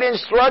the right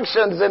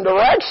instructions and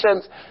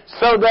directions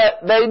so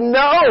that they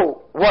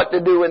know what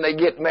to do when they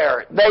get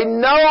married. They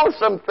know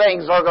some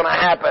things are going to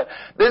happen.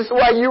 This is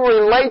why you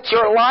relate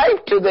your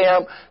life to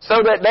them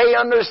so that they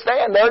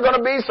understand there are going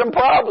to be some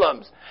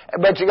problems.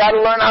 But you got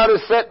to learn how to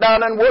sit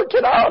down and work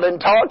it out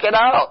and talk it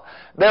out.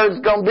 There's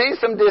going to be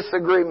some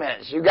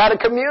disagreements. You got to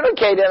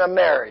communicate in a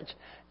marriage,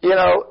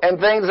 and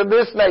things of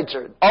this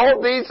nature.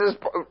 All these is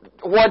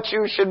what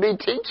you should be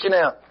teaching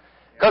them.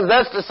 Because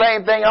that's the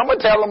same thing I'm going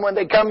to tell them when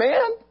they come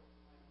in.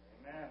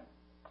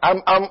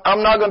 I'm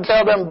not going to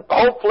tell them,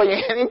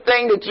 hopefully,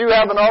 anything that you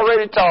haven't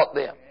already taught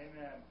them.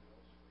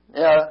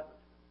 Yeah.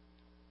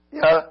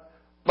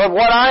 But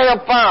what I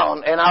have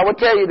found, and I will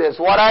tell you this,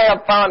 what I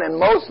have found in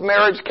most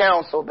marriage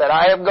counsel that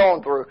I have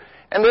gone through,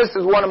 and this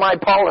is one of my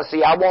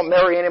policy, I won't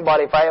marry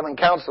anybody if I haven't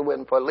counseled with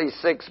them for at least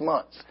 6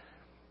 months.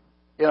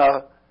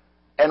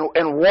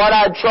 And what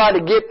I try to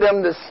get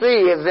them to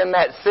see is in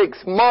that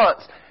 6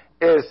 months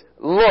is,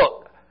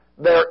 look,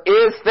 there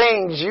is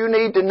things you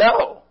need to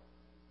know.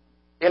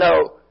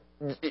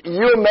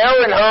 You're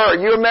marrying her,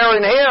 you're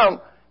marrying him,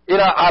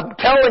 I'm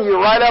telling you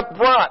right up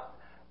front,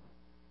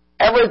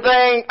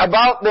 everything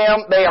about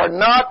them they are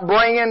not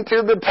bringing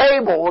to the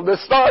table to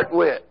start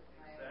with.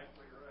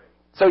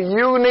 So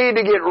you need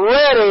to get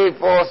ready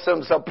for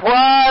some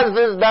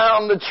surprises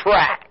down the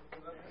track.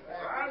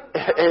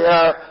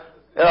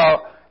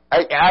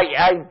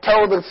 I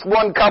told this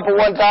one couple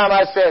one time,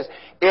 I says,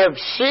 if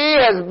she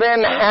has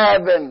been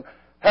having,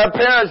 her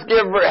parents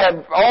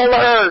have all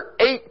her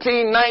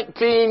 18,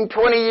 19,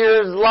 20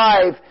 years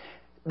life,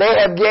 they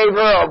have gave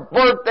her a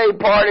birthday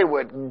party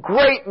with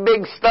great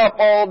big stuff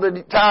all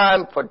the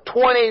time for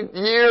 20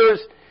 years,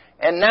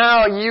 and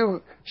now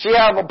she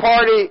have a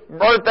party,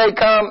 birthday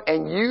come,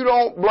 and you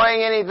don't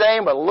bring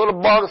anything but a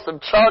little box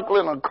of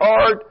chocolate and a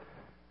card.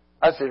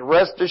 I said,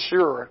 rest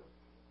assured,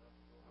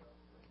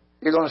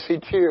 you're going to see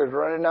tears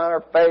running down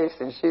her face,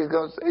 and she's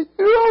going to say, you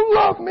don't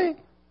love me.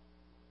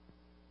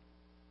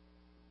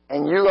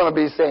 And you're going to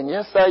be saying,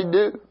 yes, I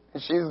do.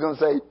 And she's going to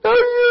say, no,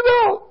 you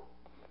don't.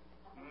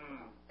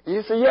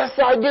 You say, yes,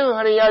 I do,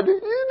 honey, I do.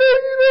 You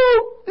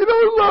don't. You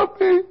don't love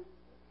me.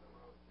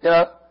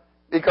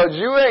 Because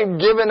you ain't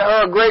giving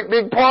her a great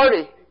big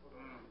party.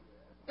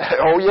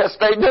 Oh, yes,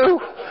 they do.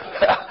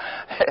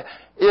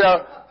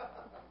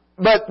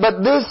 But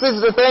this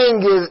is the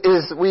thing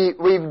is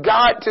we've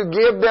got to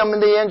give them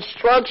the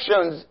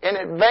instructions in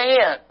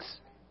advance.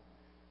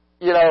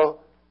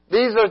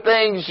 These are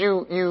things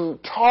you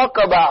talk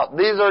about.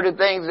 These are the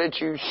things that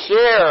you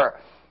share.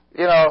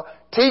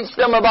 Teach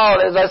them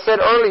about, as I said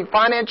earlier,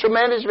 financial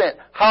management,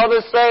 how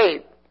to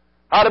save,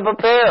 how to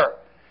prepare.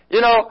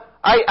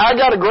 I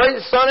got a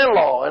great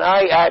son-in-law, and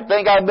I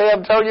think I may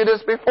have told you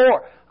this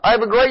before. I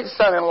have a great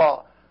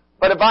son-in-law.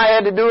 But if I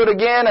had to do it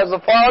again as a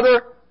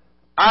father,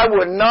 I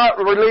would not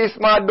release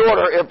my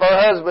daughter if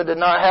her husband did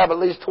not have at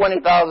least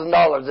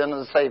 $20,000 in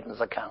the savings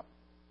account.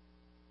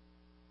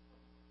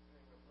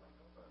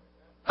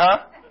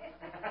 Huh?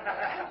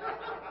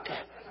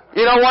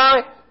 You know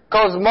why?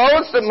 Because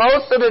most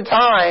of the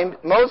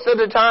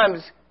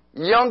times,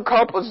 young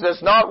couples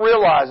does not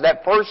realize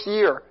that first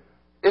year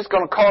it's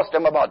going to cost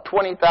them about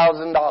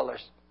 $20,000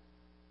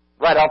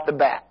 right off the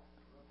bat.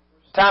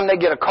 Time they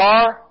get a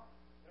car,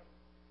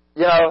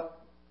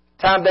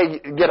 time they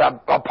get an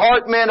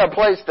apartment, a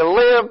place to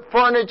live,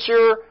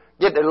 furniture,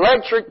 get the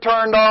electric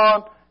turned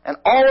on, and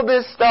all of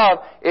this stuff.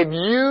 If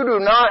you do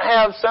not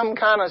have some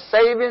kind of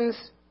savings,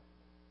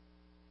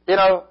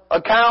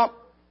 account,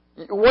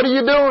 what are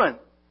you doing?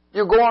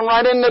 You're going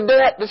right into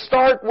debt to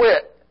start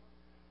with.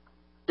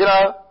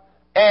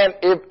 And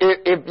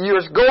if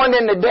you're going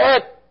into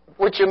debt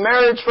with your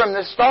marriage from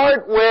the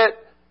start with,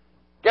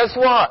 guess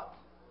what?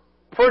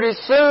 Pretty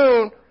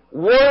soon,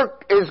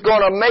 work is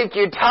going to make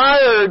you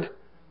tired,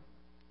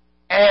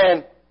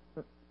 and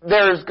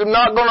there's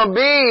not going to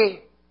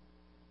be,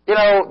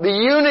 the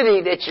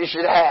unity that you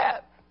should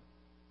have.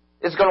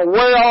 It's going to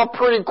wear off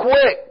pretty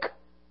quick.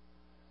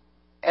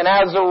 And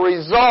as a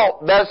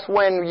result, that's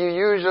when you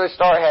usually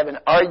start having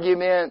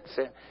arguments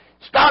and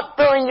stop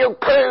throwing your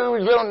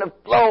clothes on the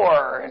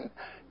floor and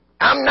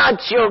I'm not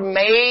your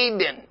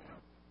maid and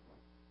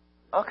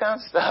all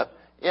kinds of stuff,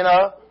 you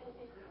know.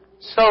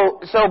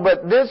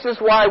 But this is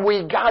why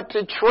we got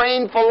to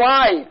train for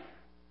life.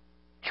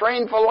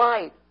 Train for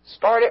life.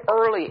 Start it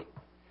early.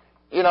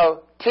 You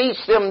know, teach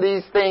them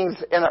these things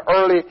in an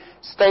early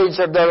stage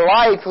of their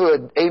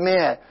lifehood.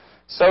 Amen.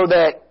 So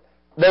that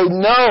they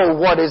know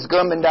what is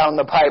coming down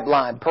the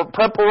pipeline.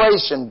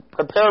 Preparation.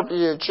 Prepare for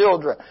your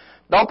children.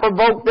 Don't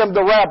provoke them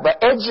to wrath, but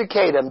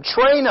educate them.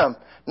 Train them.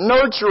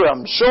 Nurture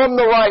them. Show them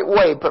the right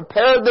way.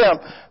 Prepare them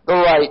the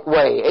right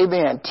way.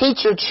 Amen.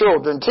 Teach your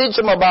children. Teach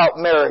them about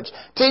marriage.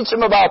 Teach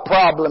them about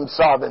problem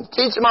solving.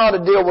 Teach them how to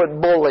deal with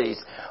bullies.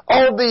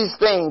 All these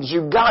things,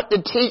 you've got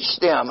to teach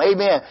them.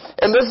 Amen.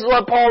 And this is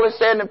what Paul is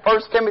saying in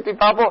 1 Timothy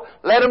 5:4.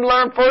 Let them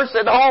learn first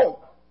at home.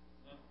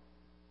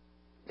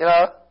 You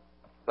know,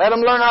 let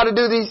them learn how to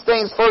do these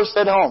things first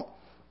at home.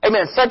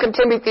 Amen. 2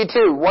 Timothy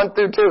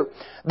 2:1-2.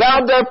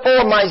 Thou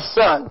therefore, my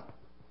son,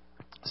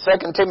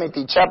 2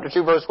 Timothy chapter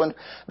 2 verse 1.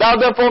 Thou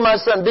therefore, my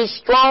son, be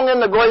strong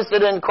in the grace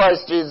that in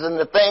Christ Jesus, and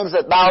the things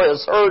that thou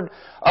hast heard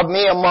of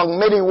me among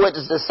many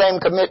witnesses, the same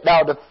commit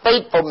thou to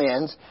faithful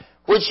men,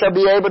 which shall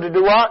be able to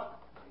do what?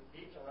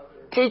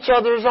 Teach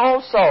others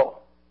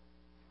also.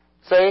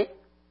 See?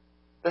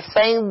 The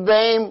same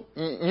thing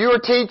you're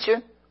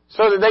teaching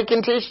so that they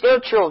can teach their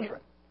children.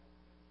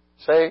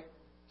 See?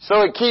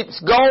 So it keeps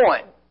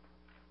going.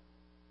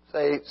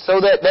 See? So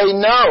that they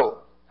know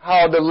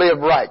how to live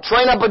right.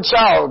 Train up a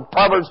child,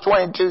 Proverbs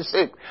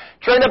 22:6.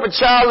 Train up a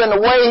child in the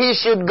way he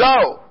should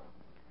go.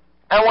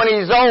 And when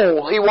he's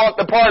old, he won't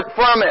depart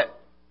from it.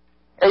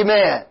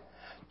 Amen.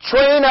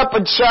 Train up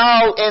a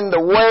child in the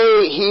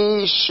way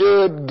he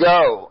should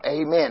go.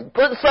 Amen.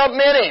 Put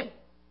something in him.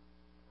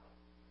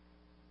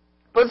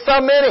 Put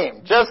something in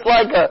him. Just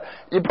like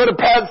you put a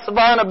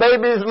pacifier in a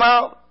baby's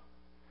mouth.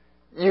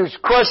 You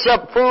crush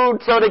up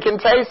food so they can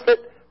taste it.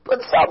 Put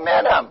something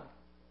in them.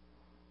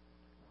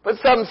 Put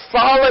something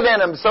solid in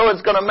them so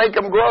it's going to make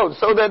them grow,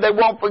 so that they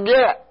won't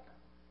forget.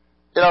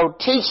 You know,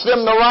 teach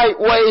them the right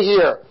way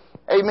here.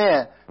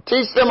 Amen.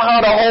 Teach them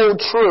how to hold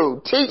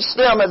true. Teach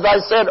them, as I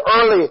said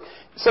earlier,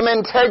 some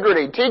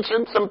integrity. Teach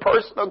them some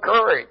personal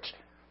courage.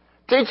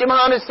 Teach them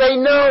how to say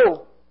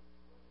no.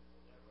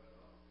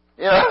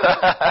 You know,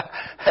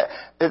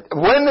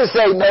 when to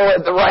say no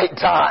at the right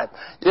time.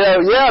 You know,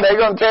 yeah, they're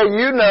going to tell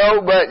you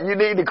no, but you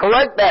need to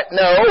correct that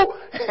no,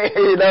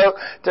 you know,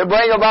 to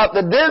bring about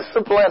the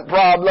discipline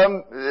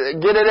problem,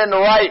 get it in the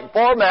right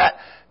format.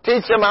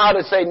 Teach them how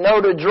to say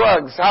no to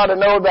drugs, how to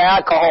know the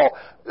alcohol,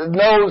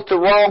 no's to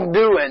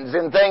wrongdoings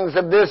and things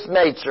of this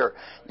nature.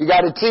 You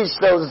got to teach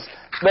those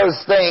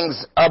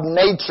things of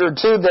nature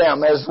to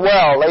them as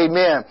well.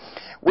 Amen.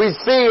 We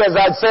see, as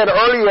I said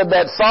earlier,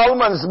 that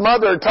Solomon's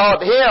mother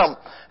taught him,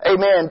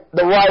 amen,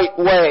 the right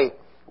way.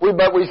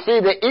 But we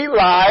see that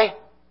Eli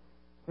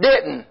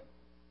didn't.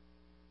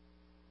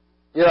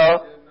 You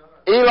know,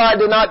 Eli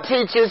did not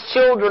teach his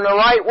children the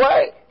right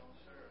way.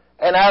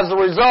 And as a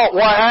result,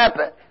 what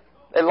happened?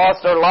 They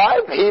lost their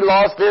life. He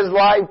lost his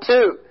life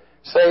too.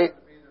 See?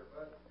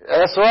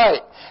 That's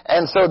right.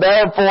 And so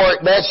therefore,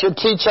 that should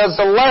teach us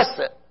a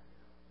lesson.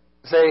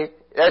 See?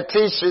 That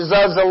teaches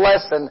us a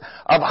lesson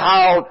of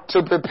how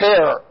to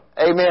prepare.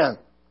 Amen.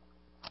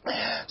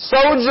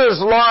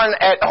 Soldiers learn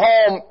at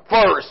home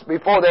first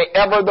before they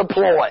ever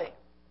deploy.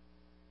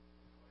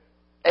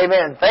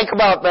 Amen. Think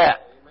about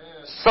that.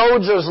 Amen.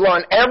 Soldiers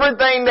learn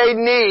everything they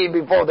need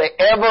before they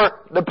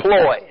ever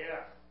deploy.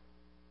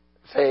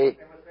 Yeah. See?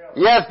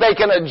 Yes, they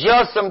can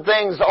adjust some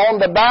things on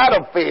the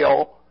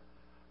battlefield,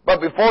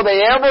 but before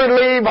they ever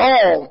leave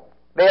home,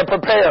 they are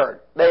prepared.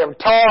 They are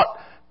taught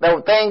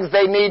the things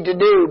they need to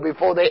do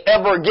before they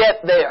ever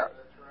get there.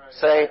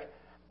 See?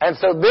 And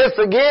so this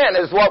again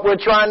is what we're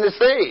trying to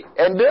see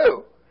and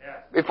do.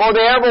 Before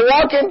they ever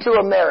walk into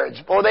a marriage,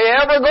 before they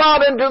ever go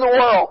out into the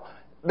world,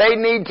 they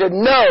need to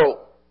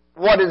know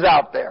what is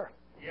out there.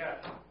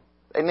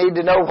 They need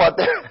to know what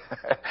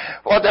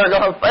they're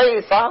going to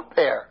face out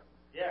there.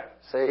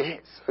 See?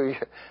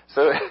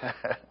 So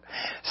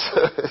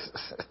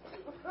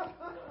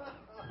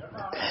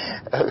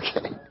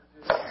okay.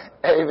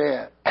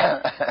 Amen.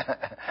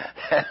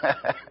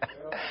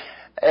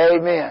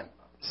 Amen.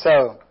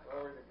 So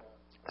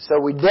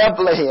we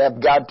definitely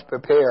have got to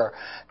prepare,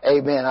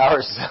 amen,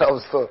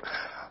 ourselves for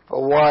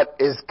what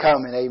is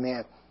coming,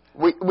 amen.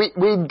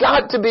 We've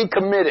got to be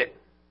committed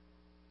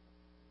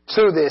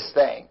to this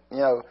thing. You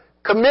know,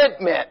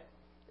 commitment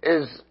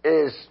is,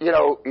 you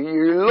know,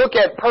 you look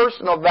at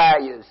personal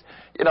values,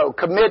 you know,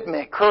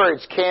 commitment,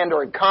 courage,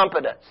 candor, and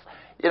competence.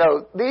 You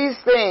know, these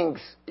things,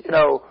 you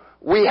know,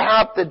 we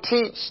have to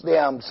teach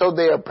them so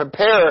they are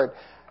prepared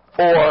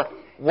for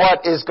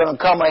what is going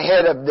to come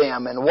ahead of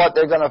them and what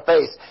they're going to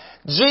face.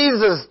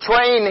 Jesus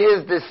trained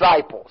his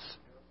disciples.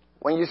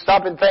 When you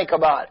stop and think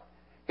about it,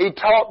 he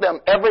taught them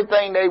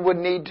everything they would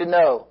need to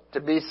know to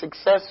be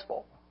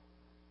successful.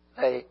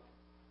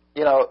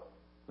 You know,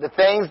 the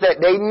things that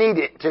they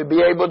needed to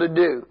be able to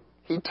do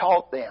He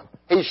taught them.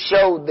 He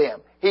showed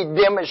them. He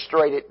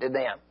demonstrated to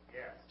them.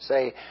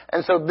 See?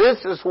 And so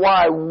this is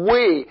why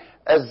we,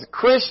 as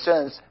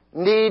Christians,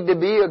 need to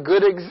be a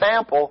good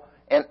example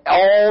in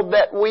all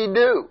that we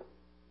do.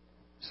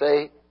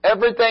 See?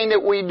 Everything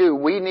that we do,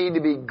 we need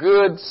to be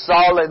good,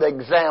 solid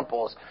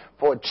examples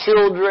for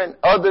children,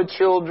 other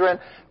children.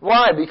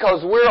 Why?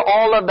 Because we're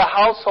all of the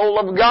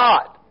household of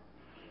God.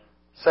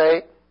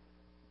 See?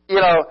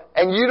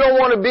 And you don't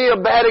want to be a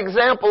bad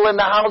example in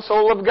the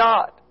household of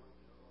God.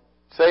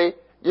 See?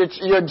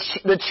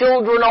 The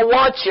children are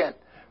watching.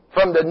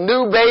 From the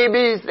new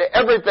babies to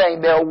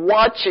everything, they're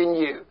watching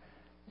you.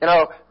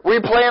 We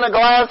play in a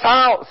glass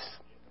house.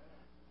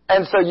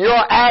 And so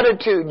your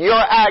attitude, your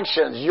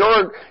actions,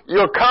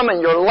 your coming,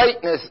 your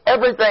lateness,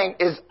 everything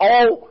is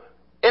all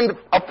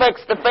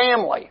affects the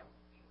family.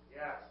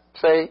 Yeah.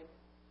 See?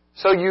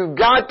 So you've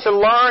got to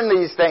learn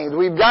these things.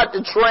 We've got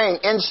to train.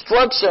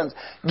 Instructions.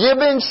 Give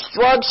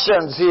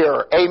instructions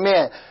here.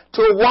 Amen.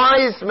 To a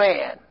wise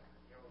man.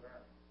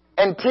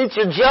 And teach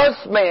a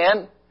just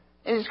man.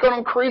 And he's going to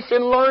increase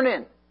in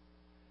learning.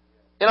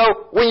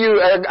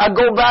 I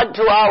go back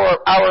to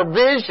our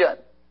vision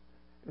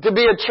to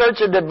be a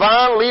church of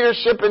divine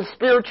leadership and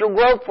spiritual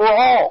growth for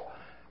all.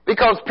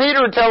 Because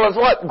Peter tells us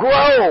what?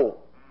 Grow.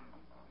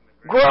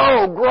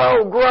 Grow,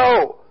 grow,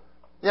 grow.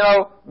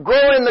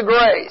 Grow in the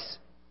grace.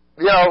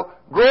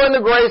 Grow in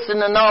the grace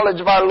and the knowledge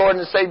of our Lord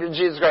and Savior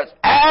Jesus Christ.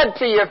 Add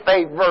to your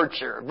faith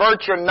virtue.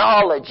 Virtue,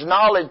 knowledge,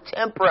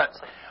 temperance.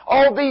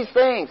 All these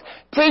things.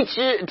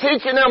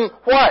 Teaching them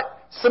what?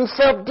 Some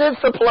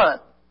self-discipline.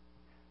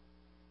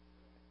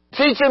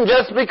 Teach them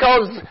just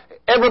because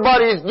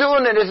everybody's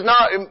doing it is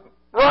not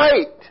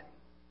right.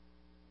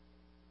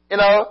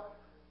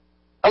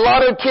 A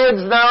lot of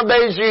kids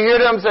nowadays, you hear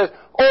them say,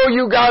 oh,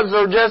 you guys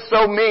are just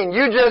so mean.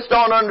 You just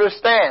don't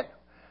understand.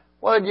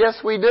 Well, yes,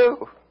 we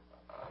do.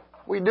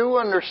 We do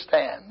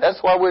understand. That's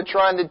why we're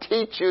trying to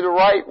teach you the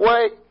right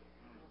way.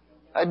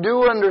 I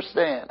do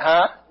understand.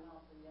 Huh?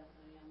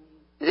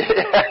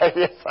 Yeah,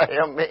 yes, I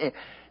am mean.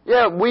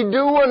 Yeah, we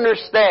do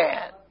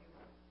understand.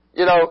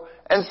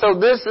 And so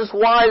this is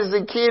why it's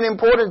the key and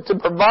important to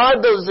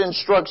provide those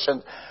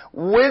instructions.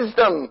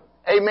 Wisdom,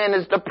 amen,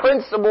 is the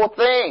principal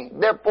thing.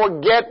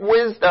 Therefore, get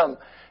wisdom.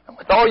 And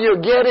with all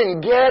you're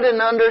getting, get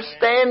an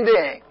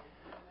understanding.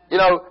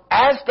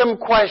 Ask them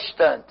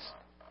questions.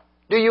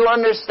 Do you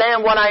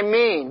understand what I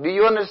mean? Do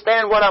you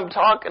understand what I'm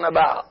talking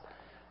about?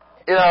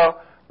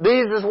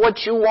 This is what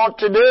you want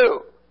to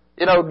do.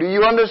 Do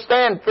you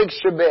understand fix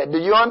your bed? Do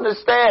you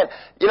understand,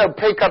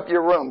 pick up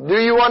your room? Do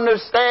you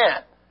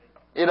understand?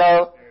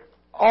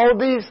 All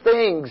these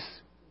things,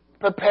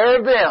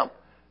 prepare them.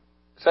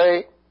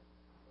 See?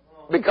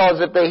 Because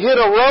if they hit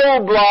a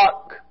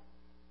roadblock,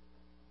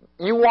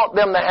 you want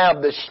them to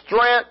have the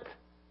strength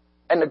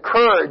and the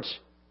courage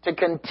to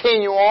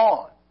continue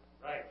on.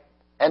 Right.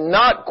 And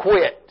not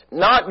quit,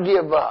 not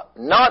give up,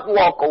 not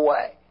walk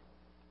away.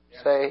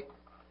 Yeah. See?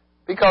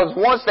 Because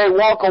once they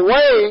walk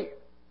away,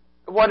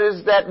 what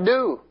does that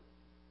do?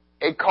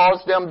 It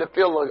causes them to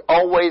feel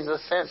always a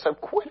sense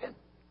of quitting.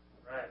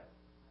 Right.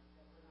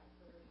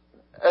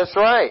 That's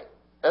right.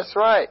 That's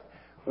right.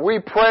 We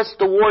press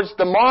towards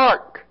the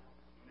mark.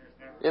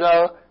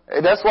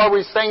 That's why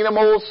we sing them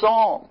old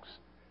songs.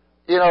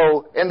 In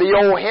the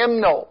old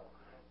hymnal.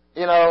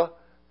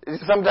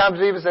 Sometimes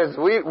people says,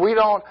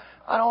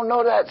 I don't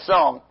know that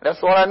song.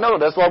 That's what I know.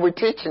 That's why we're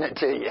teaching it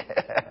to you.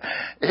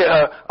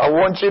 I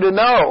want you to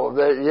know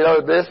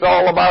that, this is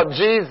all about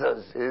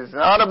Jesus. It's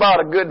not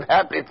about a good,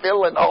 happy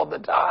feeling all the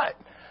time.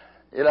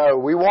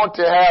 We want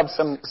to have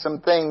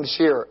some things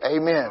here.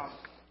 Amen.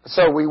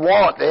 So we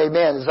want,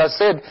 amen. As I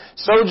said,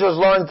 soldiers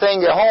learn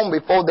things at home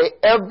before they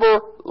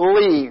ever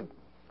leave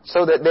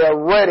so that they're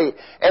ready.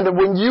 And that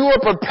when you are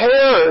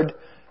prepared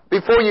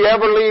before you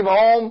ever leave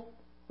home,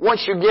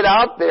 once you get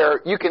out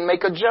there, you can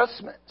make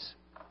adjustments.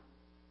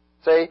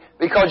 See?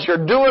 Because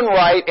you're doing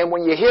right, and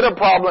when you hit a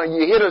problem,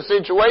 you hit a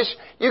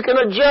situation, you can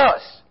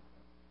adjust.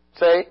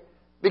 See?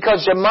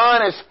 Because your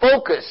mind is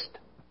focused.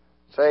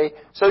 See?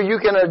 So you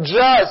can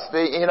adjust,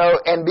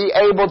 and be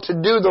able to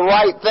do the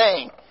right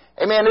thing.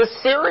 Amen. It's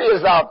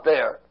serious out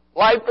there.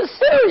 Life is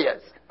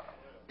serious.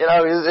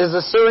 It's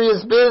a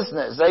serious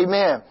business.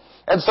 Amen.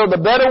 And so the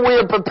better we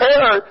are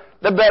prepared,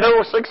 the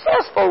better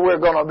successful we're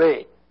going to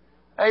be.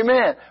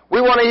 Amen.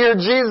 We want to hear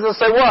Jesus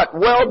say what?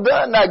 Well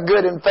done, that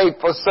good and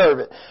faithful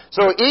servant.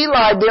 So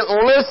Eli didn't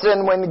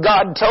listen when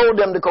God told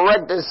him to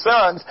correct his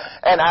sons,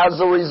 and as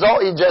a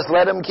result, he just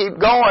let them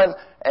keep going,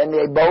 and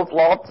they both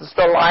lost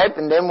their life.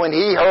 And then when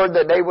he heard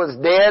that they was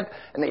dead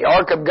and the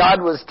ark of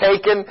God was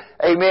taken,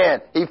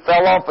 amen, he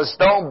fell off a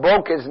stone,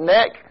 broke his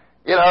neck.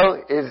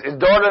 His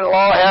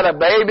daughter-in-law had a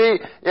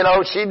baby,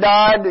 she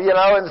died,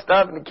 and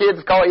stuff, and the kids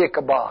call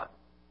Ichabod.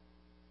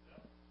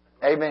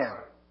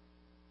 Amen.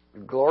 The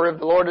glory of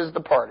the Lord is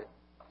departed.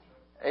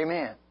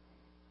 Amen.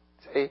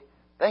 See?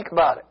 Think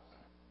about it.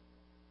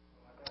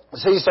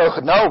 See,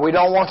 so no, we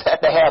don't want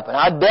that to happen.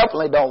 I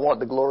definitely don't want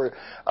the glory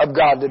of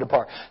God to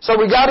depart. So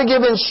we got to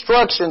give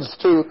instructions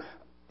to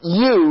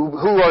you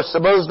who are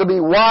supposed to be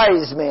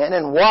wise men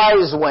and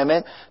wise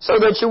women, so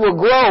that you will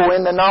grow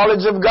in the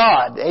knowledge of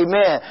God.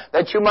 Amen.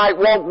 That you might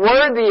walk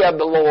worthy of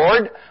the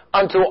Lord,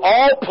 unto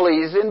all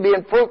pleasing,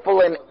 being fruitful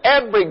in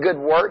every good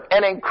work,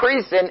 and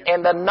increasing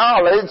in the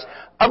knowledge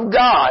of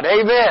God.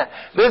 Amen.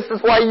 This is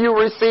why you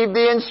receive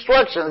the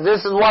instructions.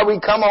 This is why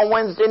we come on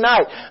Wednesday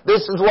night.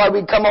 This is why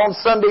we come on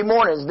Sunday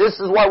mornings. This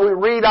is why we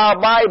read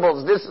our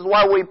Bibles. This is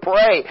why we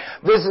pray.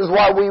 This is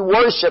why we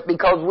worship,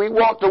 because we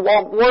want to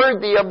walk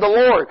worthy of the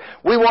Lord.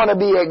 We want to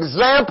be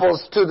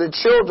examples to the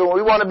children.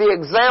 We want to be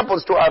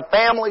examples to our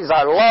families,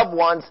 our loved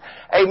ones.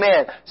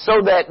 Amen. So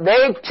that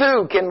they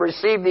too can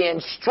receive the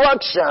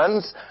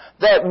instructions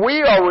that we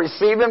are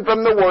receiving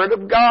from the Word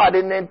of God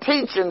and then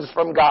teachings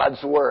from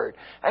God's Word.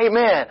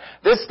 Amen.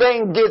 This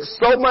thing gets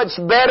so much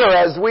better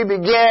as we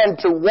begin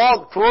to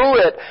walk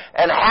through it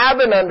and have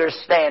an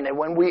understanding.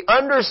 When we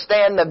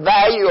understand the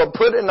value of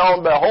putting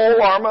on the whole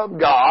armor of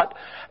God,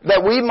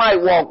 that we might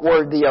walk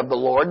worthy of the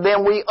Lord,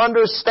 then we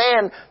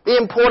understand the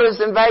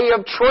importance and value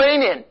of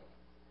training.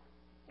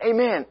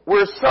 Amen.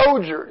 We're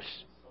soldiers.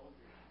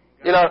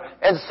 You know,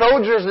 and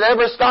soldiers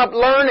never stop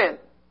learning.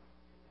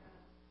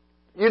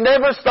 You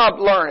never stop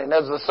learning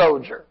as a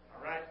soldier.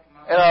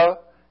 You know,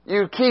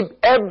 you keep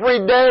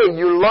every day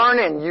you're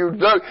learning. You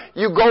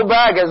go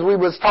back, as we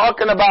was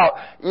talking about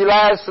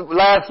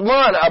last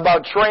month,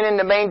 about training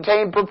to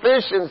maintain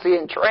proficiency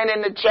and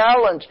training to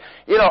challenge.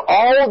 You know,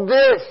 all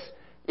this,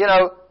 you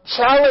know,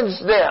 challenge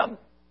them.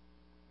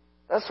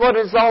 That's what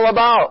it's all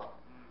about.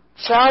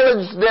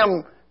 Challenge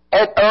them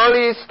at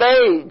early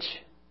stage.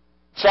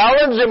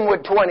 Challenge them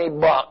with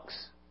 $20.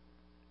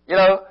 You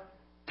know,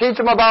 teach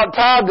them about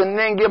tithing and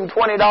then give them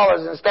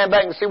 $20 and stand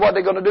back and see what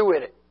they're going to do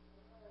with it.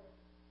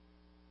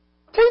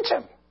 Teach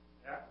them.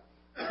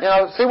 You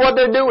know, see what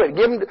they're doing.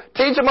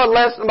 Teach them a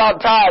lesson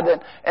about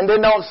tithing and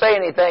then don't say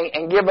anything,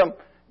 and give them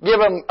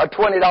a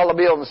 $20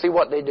 bill and see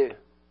what they do.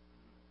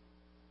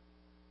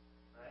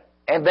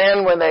 And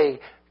then when they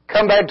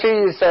come back to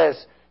you,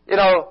 says, you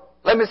know,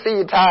 let me see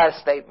your tithe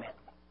statement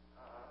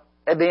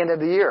at the end of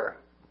the year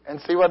and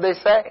see what they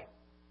say.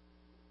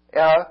 You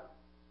know?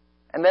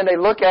 And then they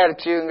look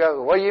at you and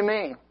go, what do you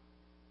mean?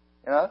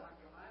 You know?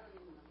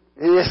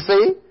 You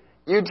see?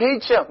 You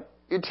teach them.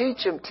 You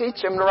teach them.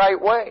 Teach them the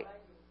right way.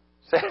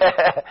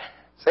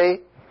 See?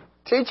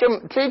 Teach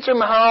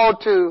them how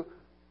to,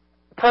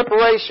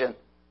 preparation,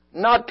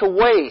 not to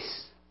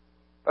waste,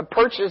 but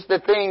purchase the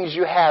things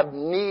you have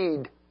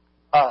need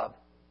of,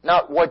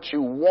 not what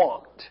you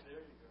want.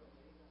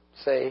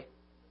 See?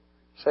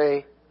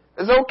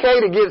 It's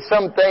okay to get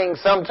some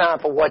things sometime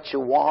for what you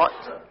want.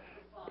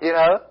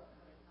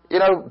 You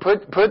know,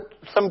 put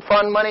some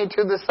fun money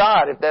to the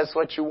side if that's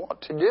what you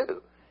want to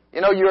do.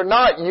 You know, you're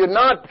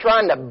not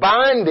trying to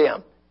bind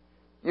them.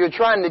 You're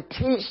trying to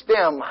teach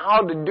them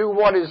how to do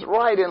what is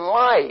right in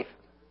life.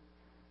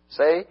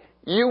 See?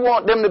 You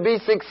want them to be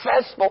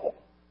successful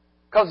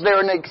because they're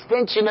an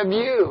extension of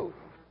you.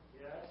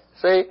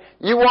 See?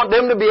 You want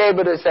them to be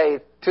able to say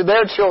to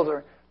their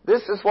children,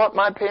 this is what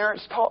my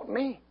parents taught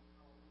me.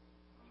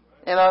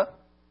 You know?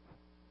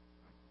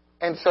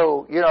 And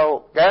so, you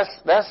know,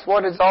 that's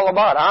what it's all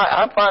about.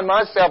 I find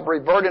myself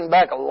reverting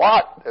back a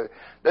lot to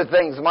the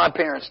things my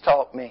parents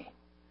taught me.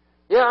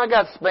 Yeah, I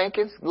got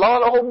spankings, a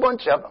whole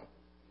bunch of them.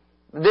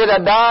 Did I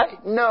die?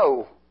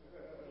 No.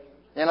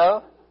 You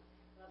know?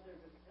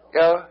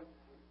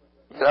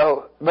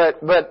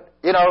 But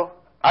you know,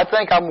 I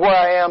think I'm where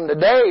I am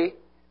today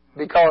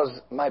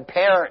because my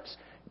parents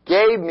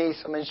gave me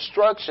some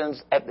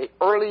instructions at the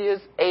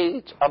earliest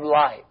age of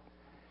life.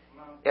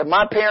 If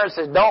my parents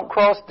said, don't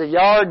cross the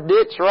yard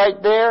ditch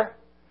right there,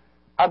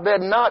 I better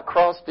not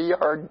cross the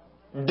yard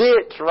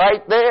ditch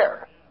right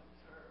there.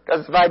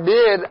 Because if I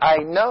did, I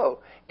know.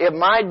 If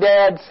my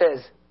dad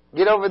says,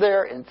 get over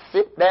there and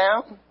sit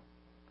down,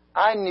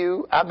 I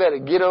knew I better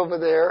get over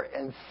there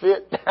and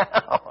sit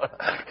down.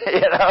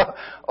 You know,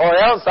 or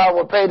else I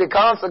will pay the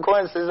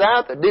consequences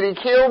after. Did he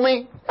kill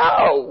me?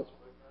 No.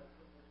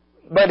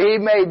 But he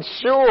made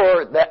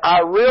sure that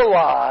I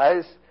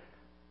realized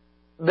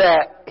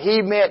that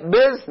he meant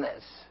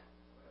business,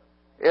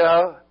 you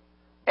know.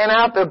 And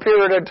after a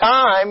period of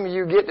time,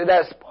 you get to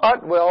that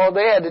spot where all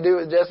they had to do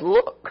was just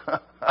look.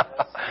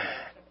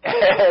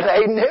 And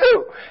they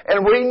knew.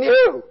 And we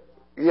knew.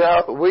 You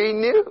know, we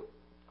knew.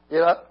 You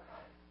know.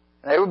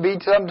 There would be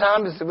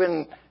sometimes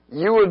when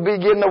you would be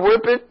getting a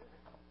whipping,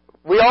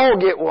 we all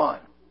get one.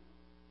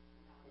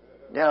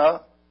 You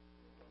know.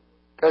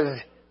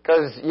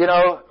 Because, you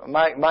know,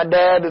 my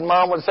dad and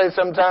mom would say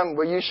sometimes,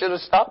 well, you should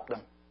have stopped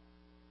them.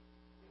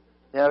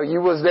 You know,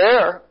 you was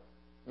there.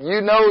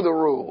 You know the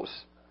rules.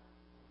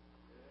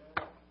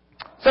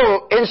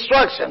 So,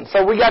 instruction.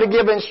 So, we got to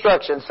give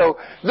instruction. So,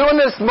 during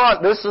this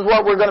month, this is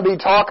what we're going to be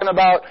talking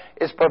about,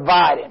 is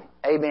providing.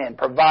 Amen.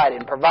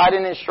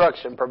 Providing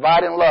instruction,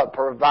 providing love,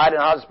 providing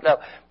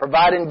hospitality,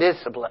 providing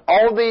discipline.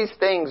 All these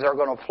things are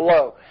going to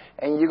flow.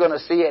 And you're going to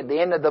see at the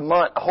end of the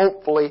month,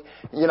 hopefully,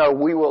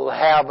 we will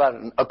have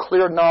a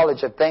clear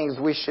knowledge of things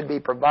we should be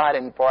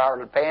providing for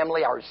our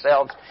family,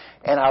 ourselves,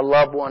 and our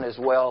loved one, as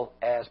well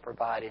as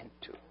providing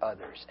to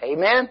others.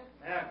 Amen?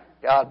 Amen.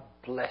 God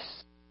bless.